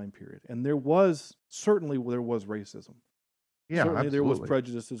that time period. And there was racism. Yeah, certainly absolutely. There was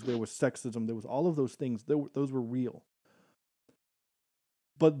prejudices, there was sexism, there was all of those things. Those were real.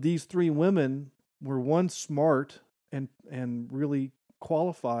 But these three women were, one, smart and really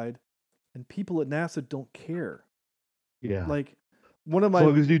qualified, and people at NASA don't care. Yeah. Like, one of my, as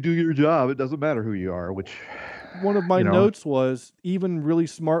long as you do your job, it doesn't matter who you are, which one of my notes was, even really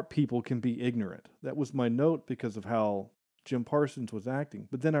smart people can be ignorant. That was my note because of how Jim Parsons was acting.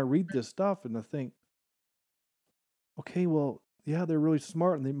 But then I read this stuff and I think, okay, well, yeah, they're really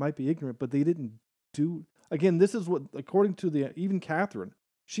smart and they might be ignorant, but they didn't do. Again, this is what, according to even Catherine,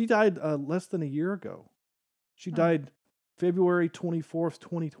 she died less than a year ago. She died February 24th,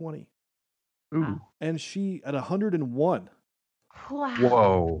 2020. Ooh. And she at 101. Wow.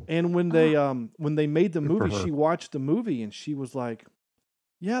 Whoa. And when they made the movie, she watched the movie and she was like,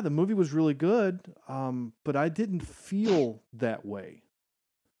 yeah, the movie was really good, but I didn't feel that way.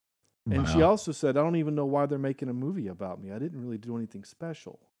 And she also said, I don't even know why they're making a movie about me. I didn't really do anything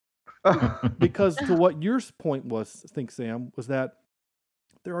special. Because to what your point was, I think, Sam, was that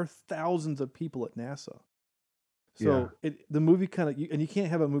there are thousands of people at NASA. So the movie kind of, and you can't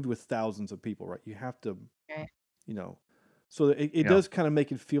have a movie with thousands of people, right? You have to, you know, so it does kind of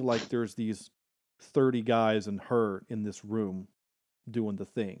make it feel like there's these 30 guys and her in this room doing the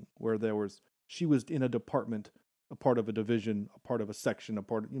thing, where she was in a department, a part of a division, a part of a section, a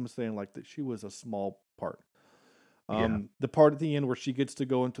part of, you know, saying like that she was a small part. The part at the end where she gets to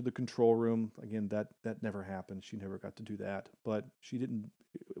go into the control room, again, that never happened. She never got to do that, but she didn't,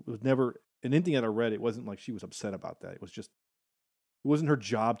 it was never, in anything that I read, it wasn't like she was upset about that. It was just, it wasn't her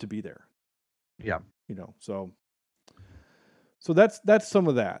job to be there. Yeah. You know, so that's some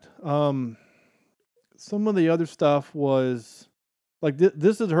of that. Some of the other stuff was like,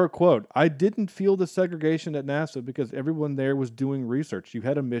 this is her quote. "I didn't feel the segregation at NASA because everyone there was doing research. You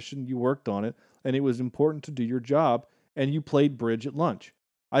had a mission, you worked on it, and it was important to do your job, and you played bridge at lunch.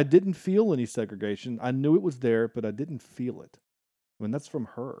 I didn't feel any segregation. I knew it was there, but I didn't feel it." I mean, that's from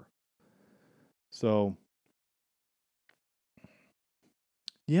her. So,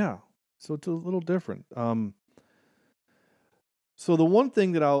 yeah. So it's a little different. So the one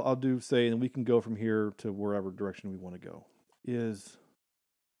thing that I'll do say, and we can go from here to wherever direction we want to go, is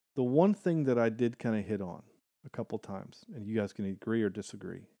the one thing that I did kind of hit on a couple times, and you guys can agree or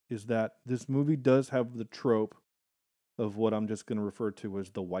disagree, is that this movie does have the trope of what I'm just going to refer to as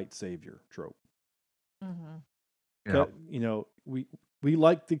the white savior trope. Yeah. You know, we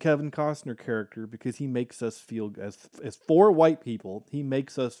like the Kevin Costner character because he makes us feel, as four white people, he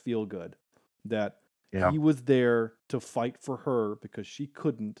makes us feel good that he was there to fight for her because she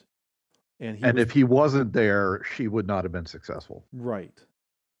couldn't. And if he wasn't there, she would not have been successful. Right.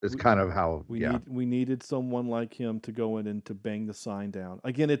 It's kind of how we needed someone like him to go in and to bang the sign down.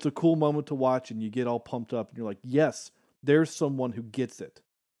 Again, it's a cool moment to watch, and you get all pumped up, and you're like, yes, there's someone who gets it.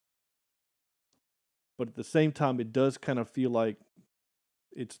 But at the same time, it does kind of feel like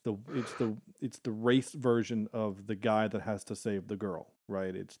it's the race version of the guy that has to save the girl,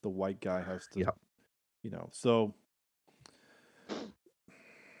 right? It's the white guy has to, you know. So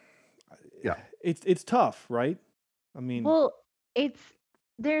it's tough, right? I mean, well,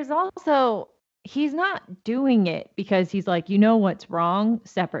 there's also, he's not doing it because he's like, you know what's wrong?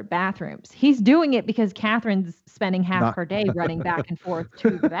 Separate bathrooms. He's doing it because Catherine's spending half her day running back and forth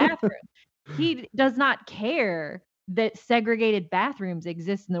to the bathroom. He does not care that segregated bathrooms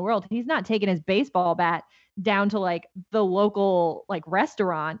exist in the world. He's not taking his baseball bat down to like the local like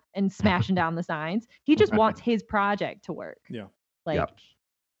restaurant and smashing down the signs. He just wants his project to work. Yeah. Like,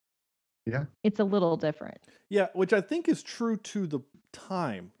 it's a little different. Yeah, which I think is true to the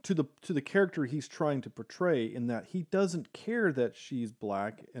time, to the character he's trying to portray, in that he doesn't care that she's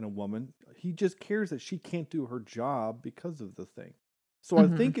black and a woman. He just cares that she can't do her job because of the thing. So I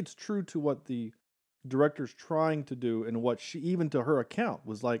think it's true to what the director's trying to do, and what she, even to her account,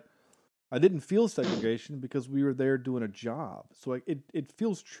 was like, I didn't feel segregation because we were there doing a job. So it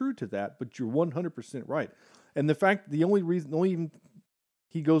feels true to that, but you're 100% right. And the fact, the only reason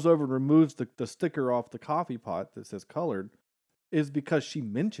he goes over and removes the sticker off the coffee pot that says colored is because she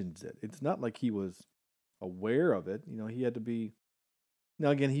mentions it. It's not like he was aware of it. You know, he had to be. Now,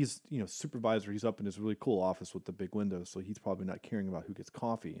 again, he's, you know, supervisor. He's up in his really cool office with the big windows, so he's probably not caring about who gets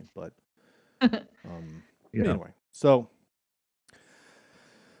coffee. But anyway, so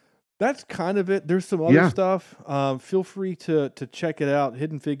that's kind of it. There's some other stuff. Feel free to check it out.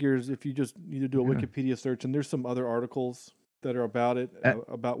 Hidden Figures, if you just need to do a Wikipedia search, and there's some other articles that are about it,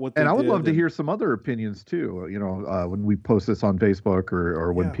 about what they did. And I would love to hear some other opinions too. You know, when we post this on Facebook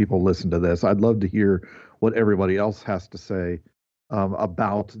or when people listen to this, I'd love to hear what everybody else has to say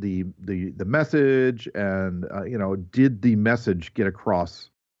about the message, and you know, did the message get across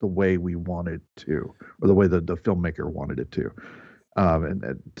the way we wanted to, or the way the filmmaker wanted it to?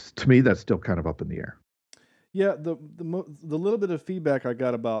 And to me, that's still kind of up in the air. Yeah, the little bit of feedback I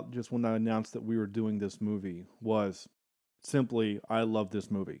got about just when I announced that we were doing this movie was simply, I love this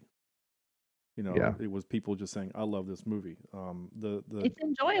movie. You know, it was people just saying, I love this movie. It's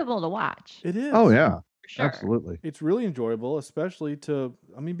enjoyable to watch. It is. Oh yeah. Sure. Absolutely. It's really enjoyable, especially to,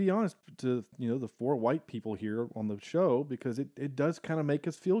 I mean, be honest, to, you know, the four white people here on the show, because it does kind of make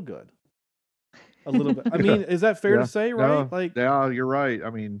us feel good. A little bit. I mean, is that fair to say, right? No, like, yeah, you're right. I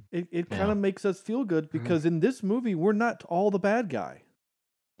mean, it kind of makes us feel good because in this movie, we're not all the bad guy.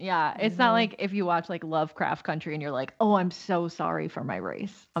 Yeah, it's not like if you watch like Lovecraft Country and you're like, oh, I'm so sorry for my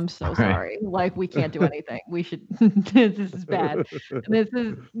race. I'm so sorry. Like, we can't do anything. We should, this is bad. This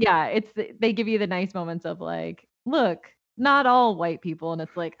is, they give you the nice moments of like, look, not all white people. And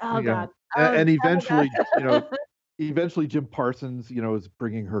it's like, oh God. And eventually, you know, eventually Jim Parsons, you know, is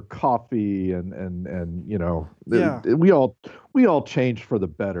bringing her coffee and you know, we all changed for the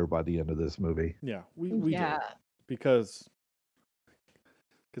better by the end of this movie. Yeah, we did. because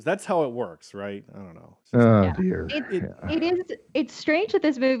that's how it works, right? I don't know. Oh dear. It's strange that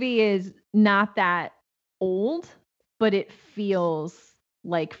this movie is not that old, but it feels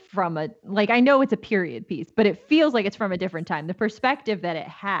like I know it's a period piece, but it feels like it's from a different time. The perspective that it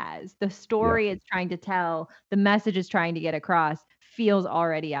has, the story it's trying to tell, the message it's trying to get across feels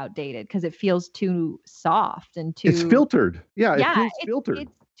already outdated because it feels too soft and too. It's filtered. Yeah, it feels filtered.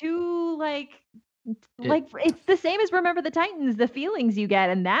 It's too it's the same as Remember the Titans. The feelings you get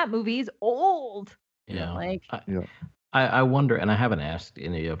in that movie is old. Yeah, I wonder, and I haven't asked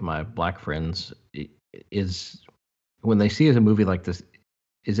any of my black friends, is when they see a movie like this,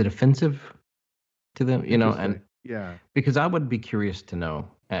 is it offensive to them? And because I would be curious to know,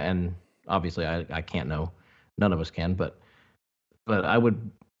 and obviously I can't know, none of us can, but I would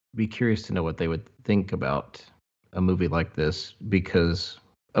be curious to know what they would think about a movie like this because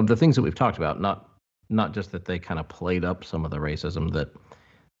of the things that we've talked about, not just that they kind of played up some of the racism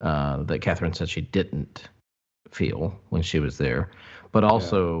that Catherine said she didn't feel when she was there, but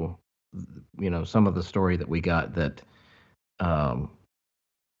also, some of the story that we got that, I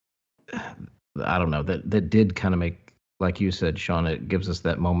don't know, that did kind of make, like you said, Sean, it gives us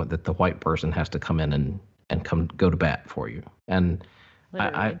that moment that the white person has to come in and go to bat for you. And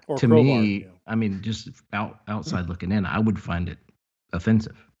to me, I mean, just outside looking in, I would find it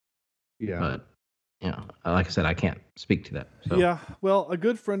offensive. Yeah. But like I said, I can't speak to that. So. Yeah, well, a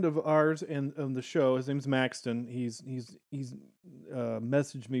good friend of ours and on the show, his name's Maxton. He's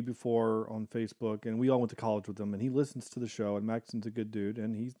messaged me before on Facebook, and we all went to college with him. And he listens to the show. And Maxton's a good dude,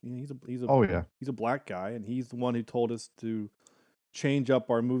 and he's a black guy, and he's the one who told us to change up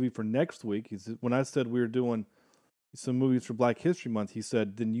our movie for next week. When I said we were doing some movies for Black History Month, he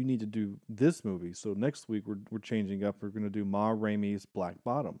said, then you need to do this movie. So next week we're changing up. We're going to do Ma Rainey's Black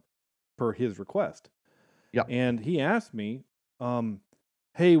Bottom, per his request. Yeah. And he asked me,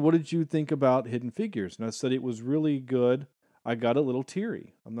 hey, what did you think about Hidden Figures? And I said it was really good. I got a little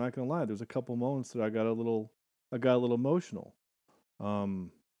teary. I'm not gonna lie. There's a couple moments that I got a little emotional. I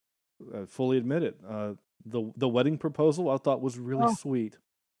fully admit it. The wedding proposal I thought was really sweet.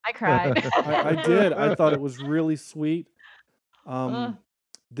 I cried. I did. I thought it was really sweet.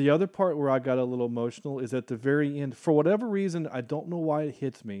 The other part where I got a little emotional is at the very end. For whatever reason, I don't know why it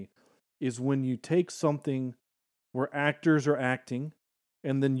hits me, is when you take something where actors are acting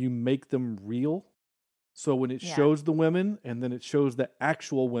and then you make them real. So when it shows the women and then it shows the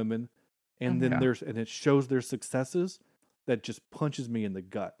actual women and then it shows their successes, that just punches me in the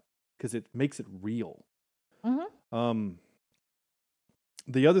gut because it makes it real. Mm-hmm.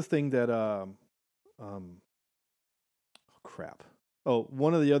 The other thing that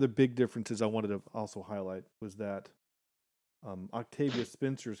one of the other big differences I wanted to also highlight was that Octavia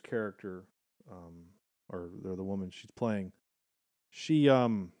Spencer's character, or the woman she's playing, she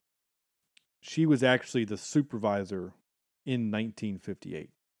was actually the supervisor in 1958.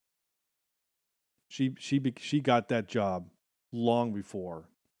 She got that job long before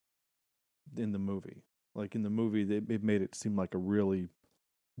in the movie. Like in the movie, it made it seem like a really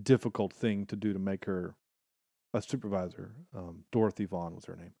difficult thing to do to make her a supervisor. Dorothy Vaughan was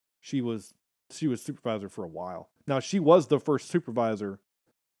her name. She was supervisor for a while. Now, she was the first supervisor,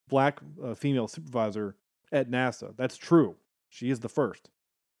 black female supervisor at NASA. That's true. She is the first.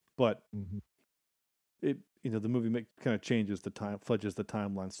 But the movie kind of changes fudges the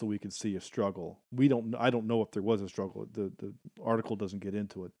timeline so we can see a struggle. I don't know if there was a struggle. The article doesn't get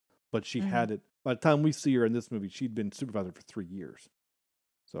into it, but she had it. By the time we see her in this movie, she'd been supervisor for 3 years.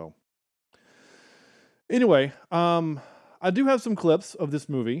 So anyway, I do have some clips of this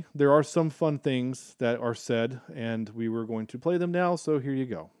movie. There are some fun things that are said, and we were going to play them now, so here you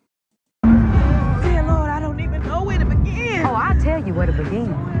go. Dear Lord, I don't even know where to begin. Oh, I'll tell you where to begin.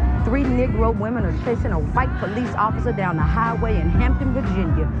 3 Negro women are chasing a white police officer down the highway in Hampton,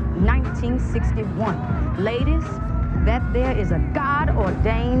 Virginia, 1961. Ladies, that there is a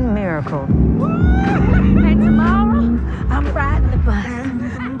God-ordained miracle. And tomorrow, I'm riding the bus.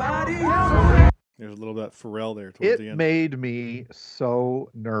 There's a little bit of Pharrell there towards the end. It made me so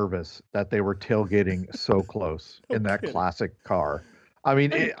nervous that they were tailgating so close in that classic car. I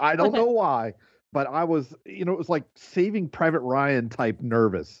mean, I don't know why, but I was, it was like Saving Private Ryan type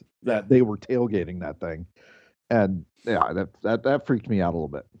nervous that they were tailgating that thing. And yeah, that freaked me out a little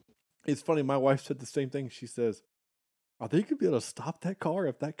bit. It's funny. My wife said the same thing. She says, are they going to be able to stop that car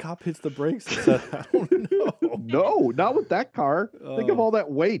if that cop hits the brakes? I said, I don't know. No, not with that car. Think of all that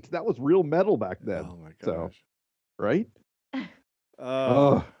weight. That was real metal back then. Oh, my gosh. So, right?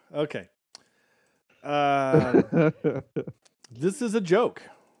 Okay. This is a joke.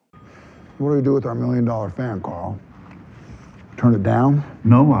 What do we do with our $1 million fan, Carl? Turn it down?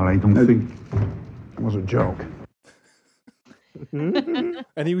 No, I don't think. It was a joke.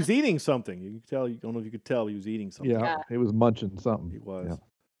 And he was eating something. You could tell. You don't know if you could tell he was eating something. Yeah, he was munching something. He was.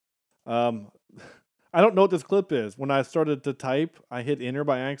 Yeah. I don't know what this clip is. When I started to type, I hit enter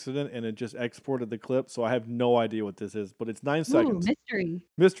by accident, and it just exported the clip. So I have no idea what this is. But it's 9 seconds. Mystery.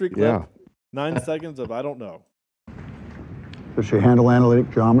 Mystery clip. Yeah. 9 seconds of I don't know. Does she handle analytic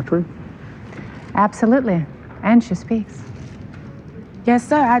geometry? Absolutely. And she speaks. Yes,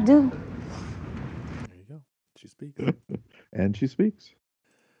 sir, I do. There you go. She speaks. And she speaks.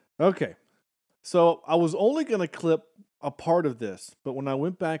 Okay. So I was only going to clip a part of this, but when I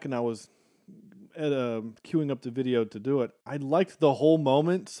went back and I was queuing up the video to do it, I liked the whole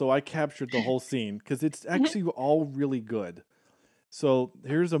moment, so I captured the whole scene because it's actually all really good. So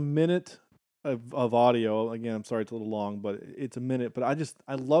here's a minute of audio. Again, I'm sorry it's a little long, but it's a minute. But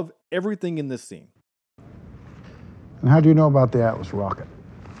I love everything in this scene. And how do you know about the Atlas rocket?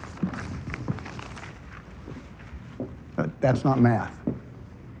 That's not math.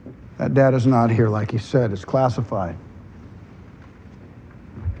 That data's not here, like he said. It's classified.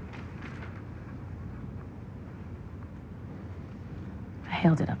 I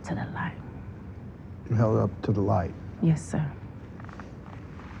held it up to the light. You held it up to the light. Yes, sir.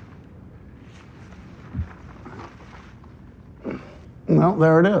 Well,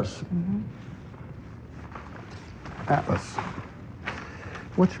 there it is. Atlas.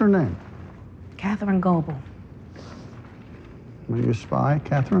 What's your name? Catherine Goebel. Are you a spy,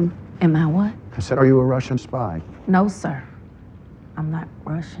 Catherine? Am I what? I said, are you a Russian spy? No, sir. I'm not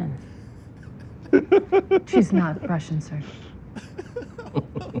Russian. She's not Russian, sir.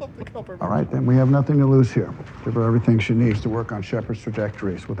 All right, then we have nothing to lose here. Give her everything she needs to work on Shepard's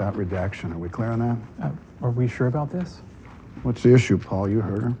trajectories without redaction. Are we clear on that? Are we sure about this? What's the issue, Paul? You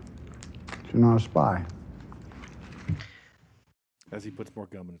heard her. She's not a spy. As he puts more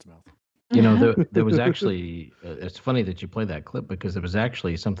gum in his mouth. You know, there was actually, it's funny that you play that clip because there was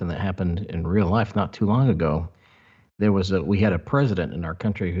actually something that happened in real life not too long ago. We had a president in our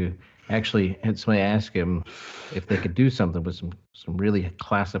country who actually had somebody ask him if they could do something with some really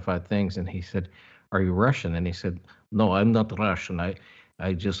classified things. And he said, "Are you Russian?" And he said, "No, I'm not Russian.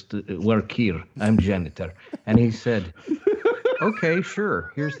 I just work here. I'm janitor." And he said, "Okay,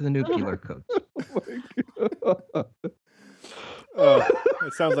 sure. Here's the nuclear codes."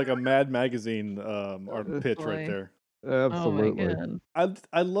 It sounds like a Mad Magazine art pitch right there. Absolutely.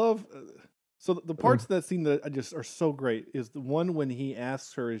 I love so the parts of that scene that I just are so great is the one when he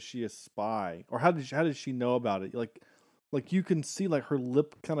asks her, "Is she a spy?" Or how did she know about it? Like you can see like her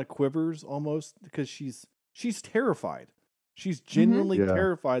lip kind of quivers almost because she's terrified. She's genuinely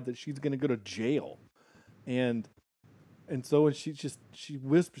terrified that she's going to go to jail, and so when she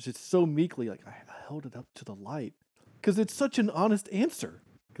whispers it so meekly, like I held it up to the light. Because it's such an honest answer.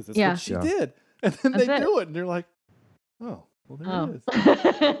 Because that's what she did. And then they do it. And they're like, oh, well, there it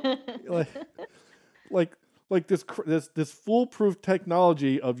is. like this foolproof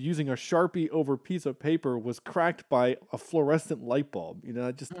technology of using a Sharpie over a piece of paper was cracked by a fluorescent light bulb. You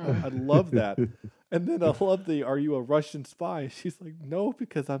know, I love that. And then I love are you a Russian spy? She's like, no,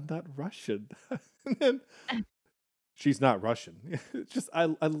 because I'm not Russian. And then she's not Russian. It's just, I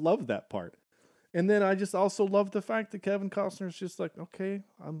love that part. And then I just also love the fact that Kevin Costner's just like, okay,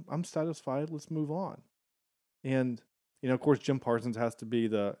 I'm satisfied. Let's move on. And of course, Jim Parsons has to be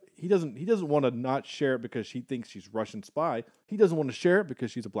he doesn't want to not share it because he thinks she's Russian spy. He doesn't want to share it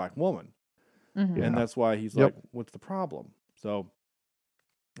because she's a black woman, and that's why he's like, what's the problem? So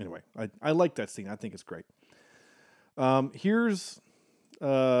anyway, I like that scene. I think it's great. Here's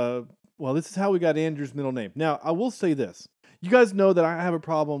this is how we got Andrew's middle name. Now I will say this. You guys know that I have a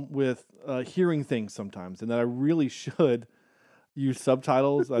problem with hearing things sometimes, and that I really should use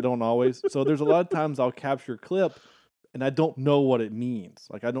subtitles. I don't always. So there's a lot of times I'll capture a clip, and I don't know what it means.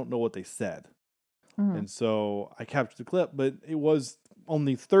 Like I don't know what they said. And so I captured the clip, but it was on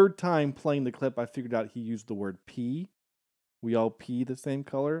the third time playing the clip, I figured out he used the word pee. We all pee the same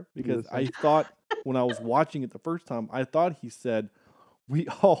color. Because I thought when I was watching it the first time, I thought he said, we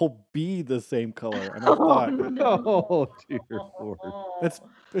all be the same color, and I thought, "Oh dear Lord,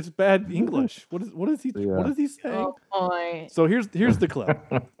 it's bad English." What is he saying? Oh boy! So here's the clip.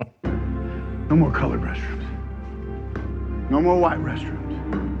 No more colored restrooms. No more white restrooms.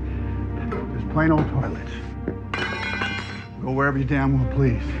 Just plain old toilets. Go wherever you damn well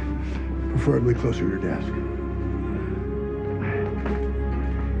please, preferably closer to your desk.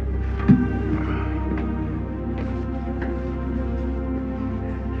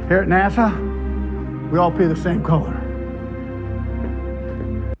 Here at NASA, we all pee the same color.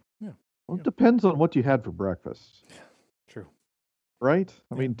 Yeah. it depends on what you had for breakfast. True. Right?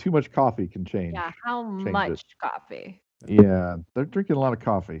 I mean, too much coffee can change. Yeah, how change much it. coffee? Yeah, they're drinking a lot of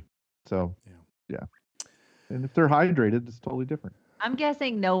coffee. So, yeah. And if they're hydrated, it's totally different. I'm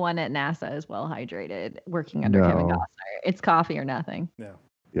guessing no one at NASA is well hydrated working under Kevin No. Costner. It's coffee or nothing. Yeah.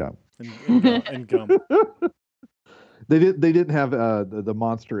 Yeah. And gum. They didn't have the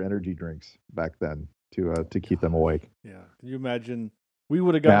Monster energy drinks back then to keep them awake. Yeah. Can you imagine? We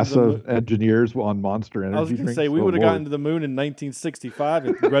would have gotten to the NASA moon. engineers on Monster energy I was going to drinks. say we Oh, would have Lord. gotten to the moon in 1965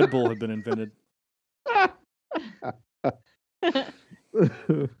 if Red Bull had been invented. All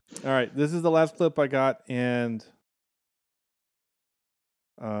right, this is the last clip I got, and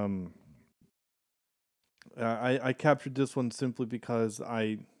I captured this one simply because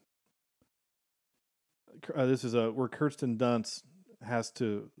this is where Kirsten Dunst has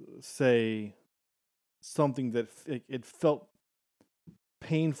to say something that it felt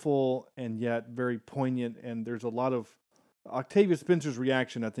painful and yet very poignant, and there's a lot of Octavia Spencer's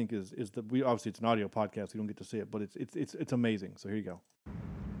reaction. I think is that we obviously it's an audio podcast, we don't get to see it, but it's amazing. So here you go.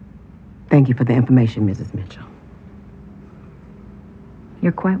 Thank you for the information, Mrs. Mitchell.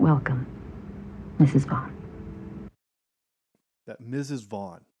 You're quite welcome, Mrs. Vaughn. That Mrs.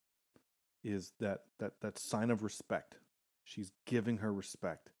 Vaughn is that sign of respect. She's giving her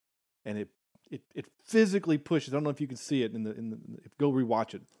respect, and it physically pushes. I don't know if you can see it in the if go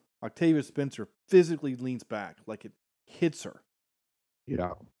rewatch it. Octavia Spencer physically leans back like it hits her.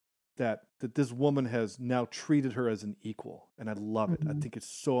 Yeah. That this woman has now treated her as an equal, and I love it. I think it's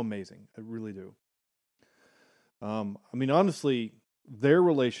so amazing. I really do. I mean, honestly, their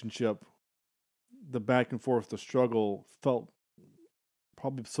relationship, the back and forth, the struggle, felt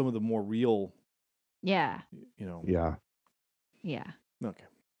probably some of the more real. Yeah. You know. Yeah. Yeah. Okay.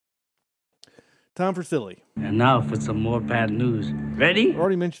 Time for silly. And now for some more bad news. Ready? I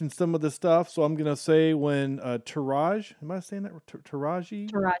already mentioned some of this stuff, so I'm going to say when Taraji, am I saying that?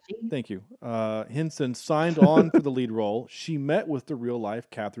 Taraji? Taraji. Thank you. Henson signed on for the lead role. She met with the real-life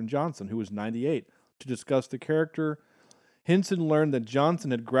Katherine Johnson, who was 98, to discuss the character. Henson learned that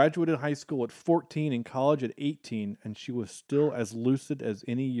Johnson had graduated high school at 14 and college at 18, and she was still as lucid as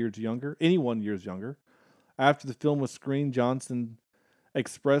anyone years younger. After the film was screened, Johnson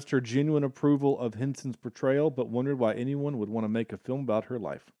expressed her genuine approval of Henson's portrayal, but wondered why anyone would want to make a film about her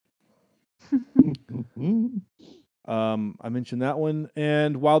life. I mentioned that one.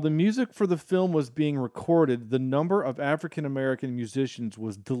 And while the music for the film was being recorded, the number of African-American musicians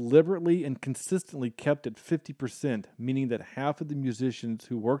was deliberately and consistently kept at 50%, meaning that half of the musicians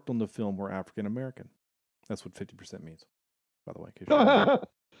who worked on the film were African-American. That's what 50% means, by the way. In case you're wondering.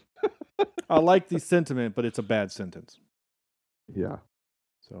 I like the sentiment, but it's a bad sentence. Yeah.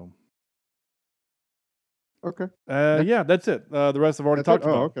 So. Okay. Yeah, that's it. The rest I've already talked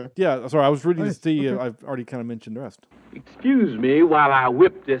about. Oh, okay. Yeah, sorry, I was reading Nice. to see. Okay. I've already kind of mentioned the rest. Excuse me while I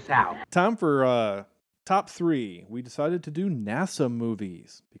whip this out. Time for top 3. We decided to do NASA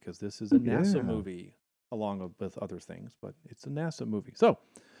movies because this is a NASA movie, along with other things, but it's a NASA movie. So,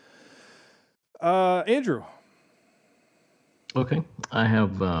 Andrew. Okay. I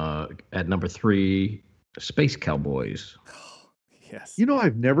have at number 3, Space Cowboys. Yes. You know,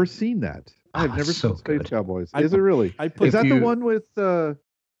 I've never seen that. I've never so seen Space good. Cowboys. Is it really? Is that the one with the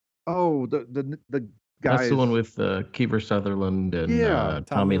guys? That's the one with Kiefer Sutherland and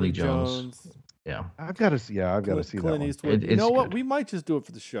Tommy Lee Jones. Yeah. I've got to see. Yeah, I've got to see that Clint one. Eastwood. You know what? We might just do it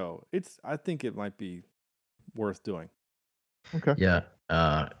for the show. I think it might be worth doing. Okay. Yeah.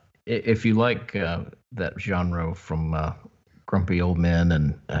 If you like that genre from Grumpy Old Men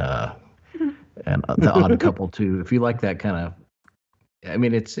and The Odd Couple too, if you like that kind of, I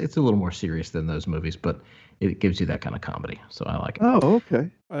mean, it's a little more serious than those movies, but it gives you that kind of comedy. So I like it. Oh, okay.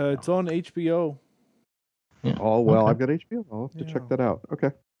 It's on HBO. Yeah. Oh, well, Okay. I've got HBO. I'll have to check that out.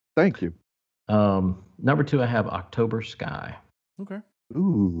 Okay. Thank you. Number 2, I have October Sky. Okay.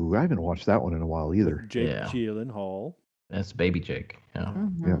 Ooh, I haven't watched that one in a while either. Jake Yeah. Gyllenhaal. That's Baby Jake. Yeah.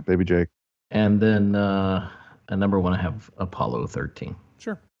 Yeah, Baby Jake. And then at number 1, I have Apollo 13.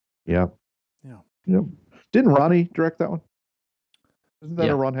 Sure. Yeah. Yeah. Yep. Didn't Ronnie direct that one? Isn't that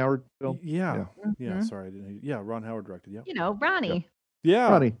Yeah. a Ron Howard film? Yeah. Sorry, I didn't. Yeah, Ron Howard directed. Yeah. You know, Ronnie. Yeah.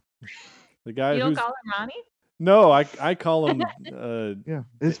 Ronnie. The guy You don't who's call him Ronnie? no, I call him. Yeah.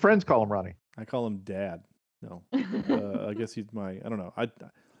 His friends call him Ronnie. I call him Dad. No, I guess he's my. I don't know.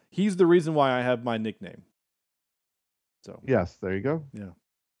 He's the reason why I have my nickname. So Yes, there you go. yeah,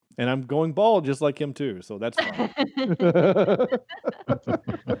 and I'm going bald just like him too. So that's fine.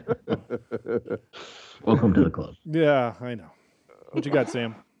 Welcome to the club. Yeah, I know. What you got,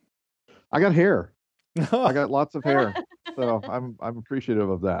 Sam? I got hair. I got lots of hair. So I'm appreciative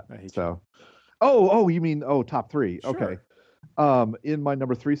of that. I hate So, oh, you mean top 3? Sure. Okay. In my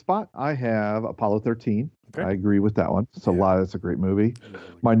number 3 spot, I have Apollo 13. Okay. I agree with that one. It's a great movie.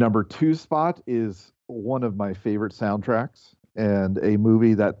 My number 2 spot is one of my favorite soundtracks and a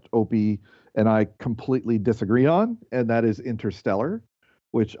movie that Opie and I completely disagree on, and that is Interstellar,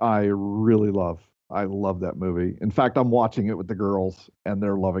 which I really love. I love that movie. In fact, I'm watching it with the girls, and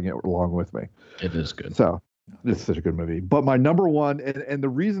they're loving it along with me. It is good. So it's such a good movie. But my number 1, and the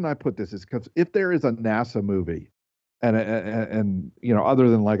reason I put this is because if there is a NASA movie, and other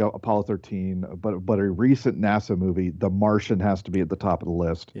than like Apollo 13, but a recent NASA movie, The Martian has to be at the top of the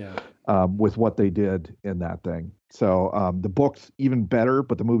list. Yeah. With what they did in that thing. So the book's even better,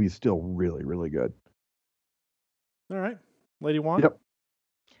 but the movie's still really, really good. All right, Lady Juan. Yep.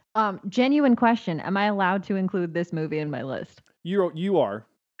 Genuine question: am I allowed to include this movie in my list? You are.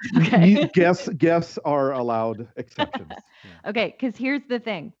 Okay. Guests are allowed exceptions. Okay, because here's the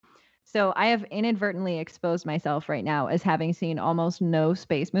thing. So I have inadvertently exposed myself right now as having seen almost no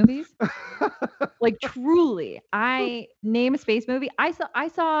space movies. Like truly, I name a space movie. I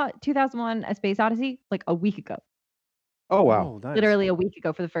saw 2001: A Space Odyssey like a week ago. Oh wow! Nice. Literally a week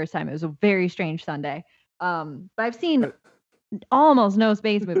ago for the first time. It was a very strange Sunday. But I've seen almost no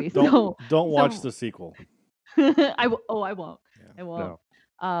space movies. Don't watch the sequel. I won't. Yeah. I won't.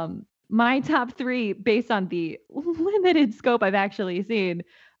 No. My top 3, based on the limited scope I've actually seen.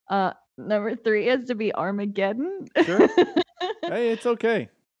 Number 3 is to be Armageddon. Sure. Hey, it's okay.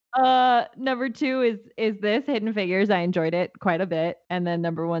 Number 2 is this Hidden Figures. I enjoyed it quite a bit. And then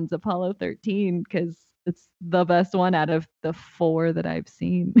number 1's Apollo 13 because it's the best one out of the 4 that I've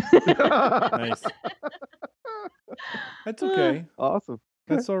seen. Nice. That's okay. Awesome.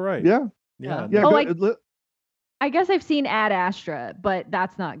 That's all right. Yeah. Yeah. I guess I've seen Ad Astra, but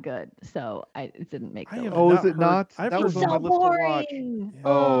that's not good. So it didn't make the list. Oh, is it not? I've That was It's on my so list to watch. boring.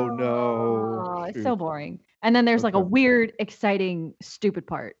 Oh no! Oh, it's Shoot. so boring. And then there's like a Okay. weird, exciting, stupid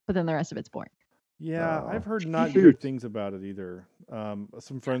part, but then the rest of it's boring. Yeah, I've heard not Shoot. good things about it either.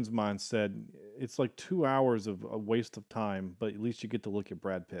 Some friends of mine said it's like 2 hours of a waste of time, but at least you get to look at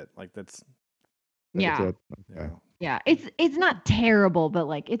Brad Pitt. Like that's Yeah. it. Okay. Yeah. It's not terrible, but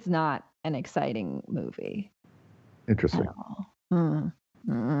like it's not an exciting movie Interesting. at all.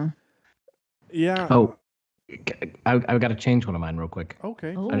 Yeah. Oh, I've got to change one of mine real quick.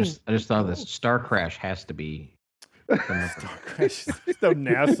 Okay. Oh. I just thought of this. Star Crash has to be. Star Crash. There's no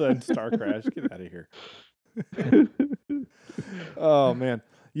NASA and Star Crash. Get out of here. Oh man.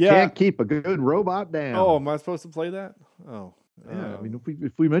 Yeah. Can't keep a good robot down. Oh, am I supposed to play that? Oh. yeah. I mean,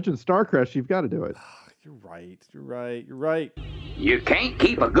 if we mention Star Crash, you've got to do it. You're right. You're right. You're right. You can't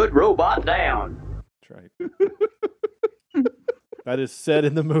keep a good robot down. That's right. That is said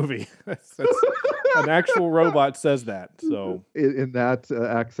in the movie. That's an actual robot says that. So In that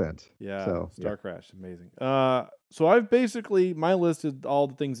accent. yeah, So, Star Crash, amazing. So I've basically my list is all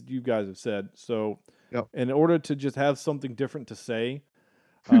the things that you guys have said. So Yep. in order to just have something different to say,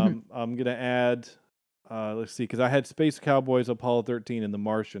 I'm gonna add. Let's see, because I had Space Cowboys, Apollo 13, and The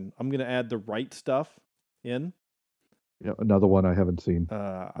Martian. I'm gonna add The Right Stuff in. Yeah, another one I haven't seen.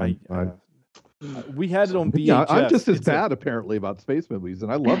 We had it on VHS. Yeah, I'm just as It's bad apparently about space movies,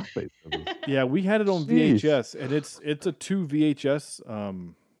 and I love space movies. Yeah, we had it on Jeez. VHS, and it's a 2 VHS a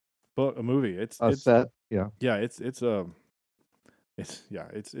movie. It's Set. Yeah. yeah, it's a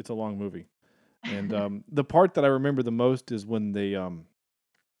long movie. And the part that I remember the most is when the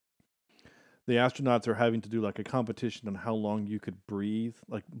astronauts are having to do like a competition on how long you could breathe,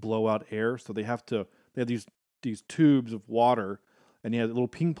 like blow out air. So they have these tubes of water, and you have a little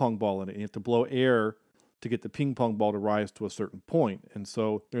ping pong ball in it, and you have to blow air to get the ping pong ball to rise to a certain point. And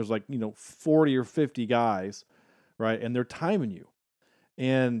so there's 40 or 50 guys, right? And they're timing you.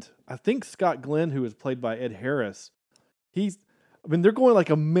 And I think Scott Glenn, who is played by Ed Harris, they're going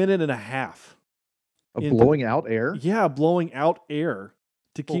like a minute and a half. Blowing out air? Yeah, blowing out air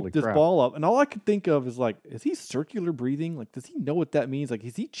to keep Holy this crap. ball up. And all I could think of is like, is he circular breathing? Like, does he know what that means? Like,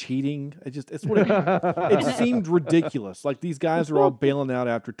 is he cheating? It's what it seemed ridiculous. Like these guys are all bailing out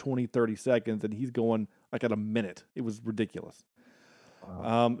after 20, 30 seconds and he's going like at a minute. It was ridiculous.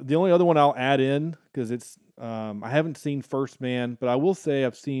 Wow. The only other one I'll add in, because it's, I haven't seen First Man, but I will say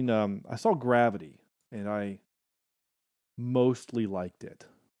I've seen, I saw Gravity and I mostly liked it.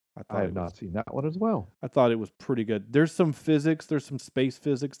 I have not seen that one as well. I thought it was pretty good. There's some physics, there's some space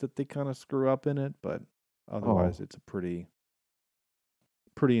physics that they kind of screw up in it, but otherwise it's a pretty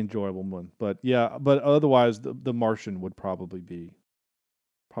enjoyable one. But yeah, but otherwise the Martian would probably be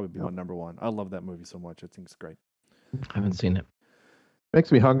my number one. I love that movie so much. I think it's great. I haven't seen it.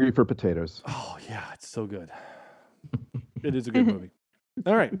 Makes me hungry for potatoes. Oh yeah, it's so good. It is a good movie.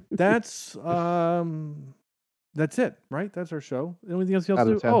 All right, that's it, right? That's our show. Anything else to Out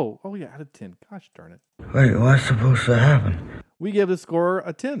do? of 10. Oh yeah, out of 10. Gosh darn it. Wait, what's supposed to happen? We give the score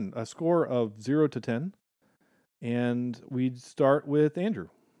a 10, a score of 0 to 10, and we'd start with Andrew.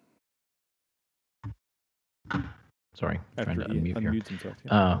 Sorry, trying to After he unmute here. unmutes himself.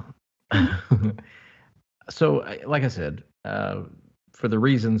 Yeah. So, like I said, for the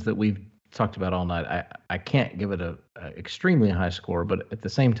reasons that we've talked about all night, I can't give it a extremely high score, but at the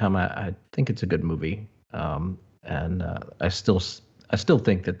same time, I think it's a good movie, and I still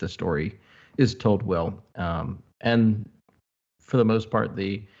think that the story is told well, and for the most part,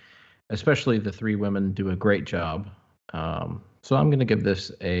 especially the three women do a great job. So I'm going to give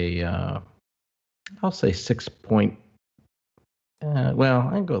this I'll say 6 point. Well,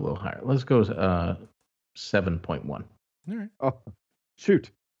 I can go a little higher. Let's go 7.1. All right. Oh, shoot.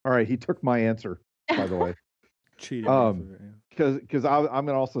 All right. He took my answer, by the way. Cheated. Because I'm going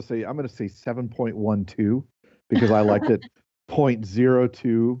to also say, I'm going to say 7.12 because I liked it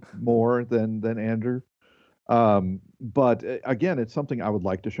 0.02 more than Andrew. But again, it's something I would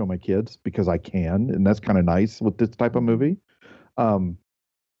like to show my kids because I can, and that's kind of nice with this type of movie.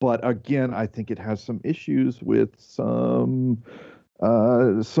 But again, I think it has some issues with some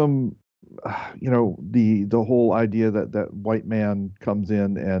the whole idea that white man comes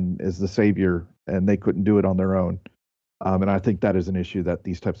in and is the savior, and they couldn't do it on their own. And I think that is an issue that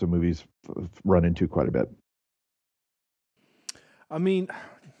these types of movies run into quite a bit. I mean,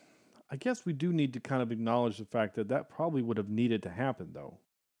 I guess we do need to kind of acknowledge the fact that probably would have needed to happen, though.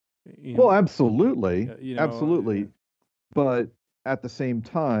 Well, absolutely, absolutely. But at the same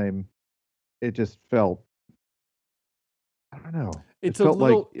time, it just felt, I don't know. It's a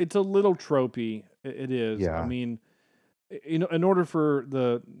little tropey. It is. Yeah. I mean, in order for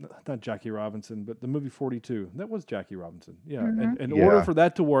not Jackie Robinson, but the movie 42, that was Jackie Robinson. Yeah. Mhm. And in order for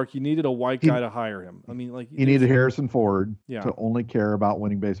that to work, you needed a white guy to hire him. I mean, like he needed Harrison Ford Yeah. to only care about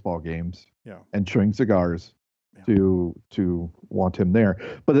winning baseball games Yeah. and chewing cigars to want him there.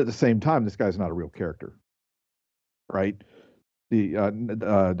 But at the same time, this guy's not a real character, right?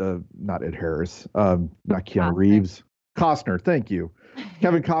 The not Ed Harris, not Keanu Reeves, Costner. Thank you.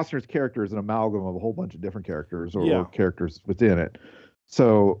 Kevin Costner's character is an amalgam of a whole bunch of different characters or characters within it.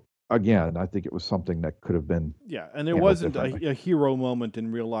 So again, I think it was something that could have been. Yeah, and there wasn't a hero moment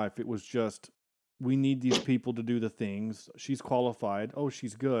in real life. It was just, we need these people to do the things. She's qualified. Oh,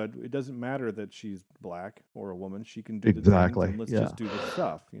 she's good. It doesn't matter that she's black or a woman. She can do the things. And let's just do the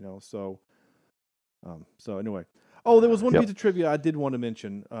stuff, So anyway. Oh, there was one piece of trivia I did want to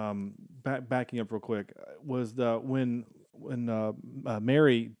mention. Backing up real quick, was when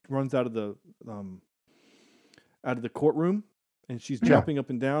Mary runs out of the courtroom and she's jumping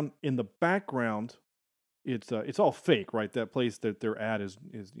up and down. In the background, it's all fake, right? That place that they're at is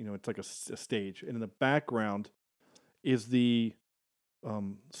it's like a stage, and in the background is the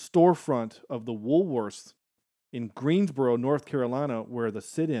storefront of the Woolworths in Greensboro, North Carolina, where the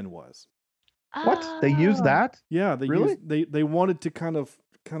sit-in was. What? They used that? Yeah, they wanted to kind of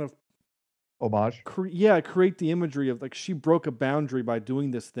homage. Create the imagery of like she broke a boundary by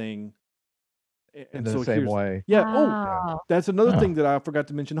doing this thing. In the same way. Yeah. Wow. Oh, that's another thing that I forgot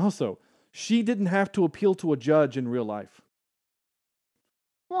to mention also. She didn't have to appeal to a judge in real life.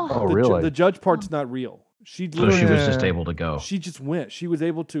 Oh, really? The judge part's not real. She was just able to go. She just went. She was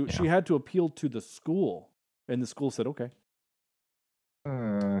able to. Yeah. She had to appeal to the school, and the school said, "Okay."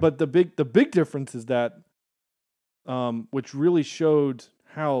 But the big difference is that, which really showed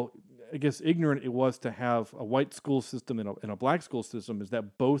how, I guess, ignorant it was to have a white school system and a black school system, is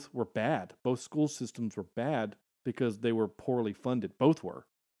that both were bad. Both school systems were bad because they were poorly funded. Both were.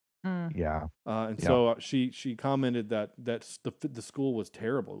 Yeah. So she commented that the school was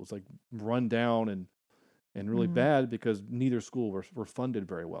terrible. It was like run down and really bad because neither school were funded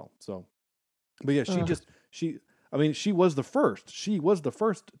very well. So, but yeah, she was the first. She was the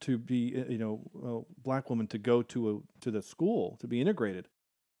first to be, a black woman to go to the school to be integrated,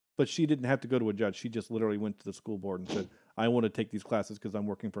 but she didn't have to go to a judge. She just literally went to the school board and said, "I want to take these classes because I'm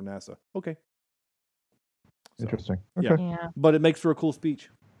working for NASA." Okay. So, interesting. Okay. Yeah, but it makes for a cool speech.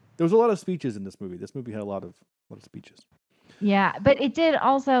 There was a lot of speeches in this movie. This movie had a lot of speeches. Yeah, but it did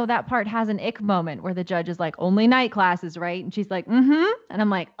also, that part has an ick moment where the judge is like, only night classes, right? And she's like, mm-hmm. And I'm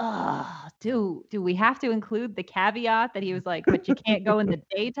like, oh, do we have to include the caveat that he was like, but you can't go in the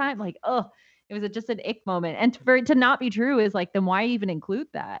daytime? Like, it was just an ick moment. And for it to not be true is like, then why even include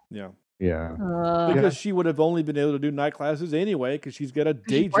that? Yeah. Yeah. Because she would have only been able to do night classes anyway because she's got a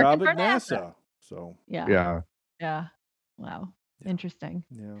day job at NASA. So. Yeah. Wow. Yeah. Interesting.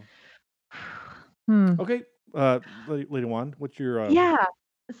 Yeah. Okay, Lady Juan, what's your? Yeah.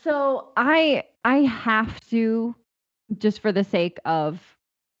 So I have to, just for the sake of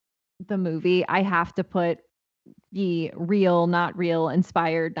the movie, I have to put the real, not real,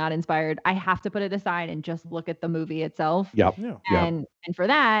 inspired, not inspired. I have to put it aside and just look at the movie itself. Yep. Yeah. And for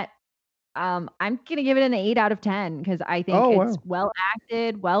that, I'm gonna give it an 8 out of 10 because I think it's well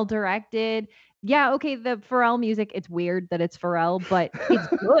acted, well directed. Yeah, okay, the Pharrell music, it's weird that it's Pharrell, but it's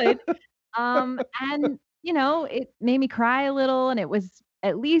good. And it made me cry a little, and it was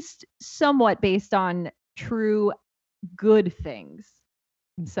at least somewhat based on true good things.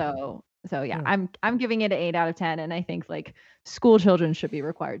 So yeah, I'm giving it an 8 out of 10, and I think like school children should be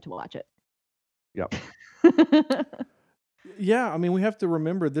required to watch it. Yep. Yeah, I mean, we have to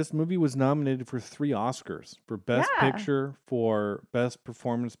remember this movie was nominated for 3 Oscars, for Best Picture, for Best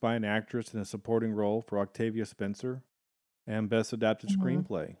Performance by an Actress in a Supporting Role for Octavia Spencer, and Best Adapted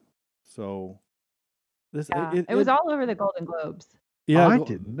Screenplay. So this it was all over the Golden Globes. Yeah, I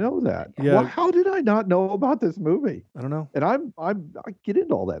didn't know that. Yeah. Well, how did I not know about this movie? I don't know. And I get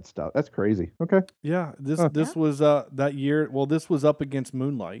into all that stuff. That's crazy. Okay. Yeah, this was that year. Well, this was up against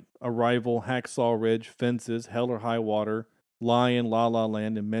Moonlight, Arrival, Hacksaw Ridge, Fences, Hell or High Water, Lion, La La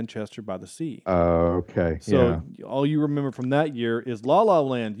Land, and Manchester by the Sea. Okay. So all you remember from that year is La La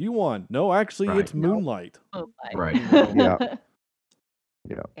Land. You won. No, actually, it's Moonlight. Right.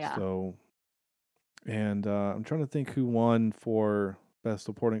 Yeah. So, and I'm trying to think who won for Best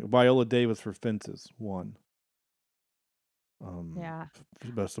Supporting. Viola Davis for Fences won.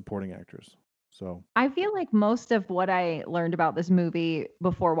 Best Supporting Actress. So I feel like most of what I learned about this movie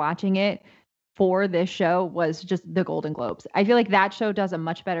before watching it for this show was just the Golden Globes. I feel like that show does a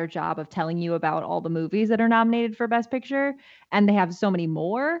much better job of telling you about all the movies that are nominated for Best Picture, and they have so many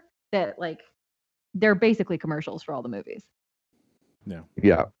more that like they're basically commercials for all the movies. Yeah.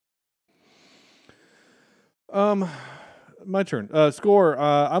 My turn. Score.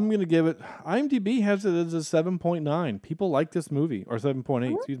 I'm gonna give it. IMDb has it as a 7.9. People like this movie, or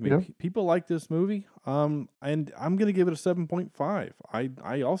 7.8. Excuse me. Yeah. People like this movie. And I'm gonna give it a 7.5.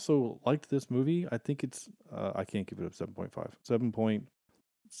 I also liked this movie. I think it's. I can't give it a 7.5.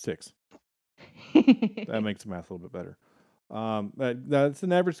 7.6. That makes the math a little bit better. That's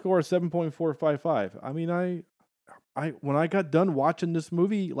an average score of 7.455. I mean, I when I got done watching this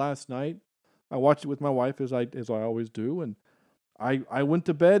movie last night, I watched it with my wife as I always do, and I went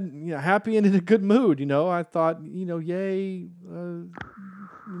to bed happy and in a good mood. I thought yay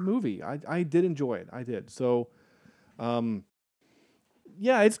movie. I did enjoy it. I did. So,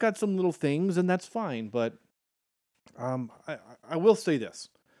 it's got some little things, and that's fine. But I will say this: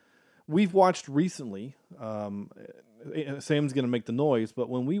 we've watched recently. Sam's gonna make the noise, but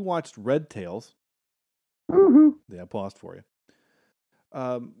when we watched Red Tails, I paused for you.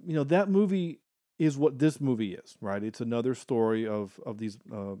 That movie is what this movie is, right? It's another story of these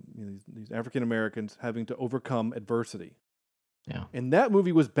these African Americans having to overcome adversity. Yeah. And that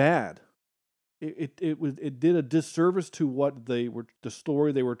movie was bad. It did a disservice to what the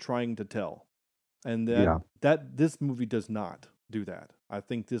story they were trying to tell. And that this movie does not do that. I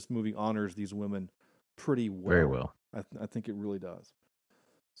think this movie honors these women pretty well. Very well. I think it really does.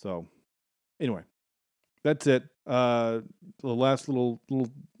 So, anyway, that's it. The last little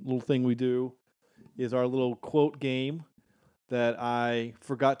thing we do is our little quote game that I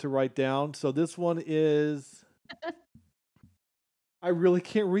forgot to write down. So this one is, I really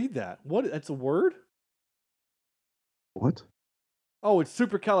can't read that. What? That's a word? What? Oh, it's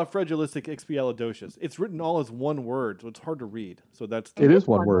supercalifragilisticexpialidocious. It's written all as one word, so it's hard to read. So it is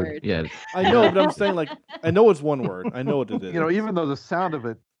one word. Yeah. I know, but I'm saying I know it's one word. I know what it is. Even though the sound of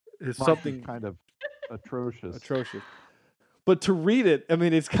it is something kind of atrocious. But to read it, I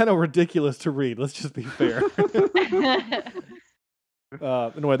mean, it's kind of ridiculous to read. Let's just be fair.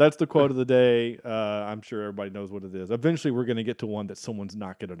 Anyway, that's the quote of the day. I'm sure everybody knows what it is. Eventually, we're going to get to one that someone's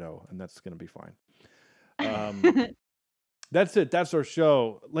not going to know, and that's going to be fine. That's it. That's our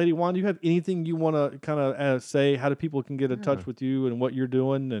show. Lady Juan, do you have anything you want to kind of say? How do people can get in touch with you and what you're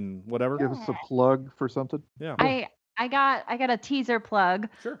doing and whatever? Give us a plug for something. Yeah. I got a teaser plug.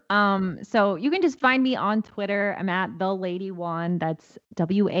 Sure. So you can just find me on Twitter. I'm at the Lady Juan. That's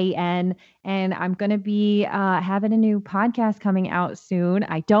WAN. And I'm gonna be having a new podcast coming out soon.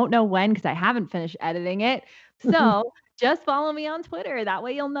 I don't know when because I haven't finished editing it. So just follow me on Twitter. That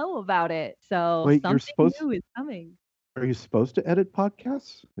way you'll know about it. So wait, something new is coming. Are you supposed to edit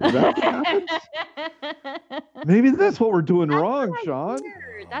podcasts? Is that what happens? Maybe that's what we're doing wrong, Sean.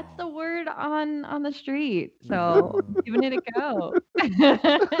 That's the word on the street. So giving it a go.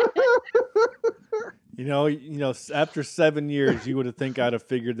 After 7 years, you would have think I'd have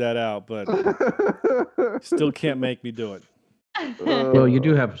figured that out, but still can't make me do it. Well, you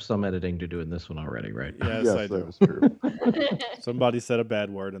do have some editing to do in this one already, right? Yes, I do. That is true. Somebody said a bad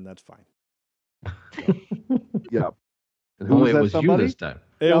word, and that's fine. Yeah. And who it that was somebody? you this time.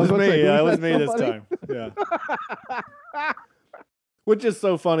 It was me. Say, Yeah, it who's was that me this somebody? time. Yeah. Which is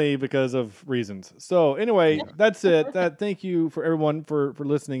so funny because of reasons. So anyway, that's it. Thank you for everyone for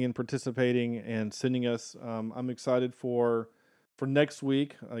listening and participating and sending us. I'm excited for next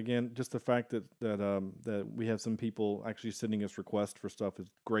week. Again, just the fact that we have some people actually sending us requests for stuff is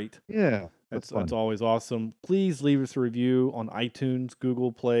great. Yeah, That's always awesome. Please leave us a review on iTunes,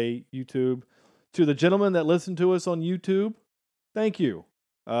 Google Play, YouTube. To the gentleman that listened to us on YouTube, thank you.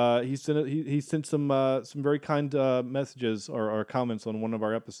 He sent some very kind messages or comments on one of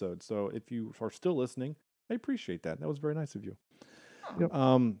our episodes. So if you are still listening, I appreciate that. That was very nice of you. Yep.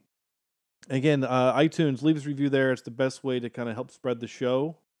 Again, iTunes, leave us a review there. It's the best way to kind of help spread the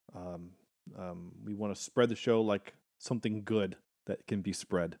show. We want to spread the show like something good that can be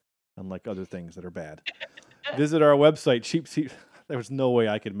spread, unlike other things that are bad. Visit our website, Cheap Seat. There was no way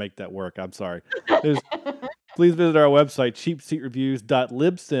I could make that work. I'm sorry. Please visit our website,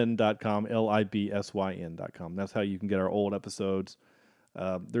 cheapseatreviews.libsyn.com, LIBSYN.com. That's how you can get our old episodes.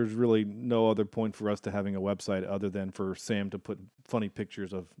 There's really no other point for us to having a website other than for Sam to put funny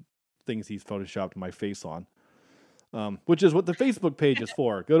pictures of things he's photoshopped my face on, which is what the Facebook page is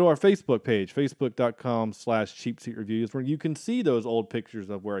for. Go to our Facebook page, facebook.com/cheapseatreviews, where you can see those old pictures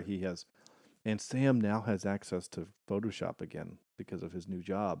of where he has. And Sam now has access to Photoshop again because of his new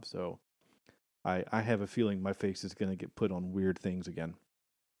job. So I have a feeling my face is going to get put on weird things again.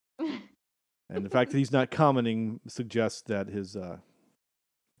 And the fact that he's not commenting suggests that his...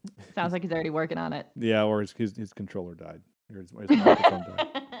 Sounds like he's already working on it. Yeah, or his controller died. Or his microphone died.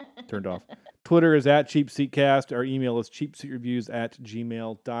 Turned off. Twitter is @CheapSeatCast. Our email is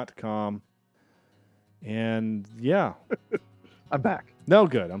cheapseatreviews@gmail.com. And yeah. I'm back. No,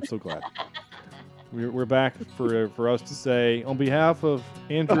 good. I'm so glad. We're back for us to say, on behalf of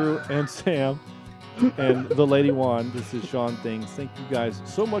Andrew and Sam and the Lady One, this is Sean Things. Thank you guys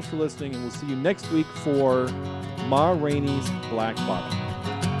so much for listening, and we'll see you next week for Ma Rainey's Black Bottom.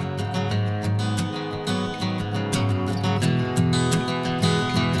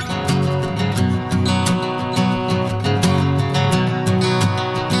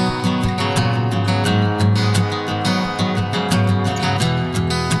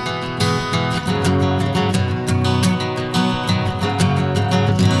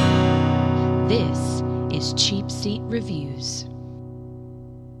 This is Cheap Seat Reviews.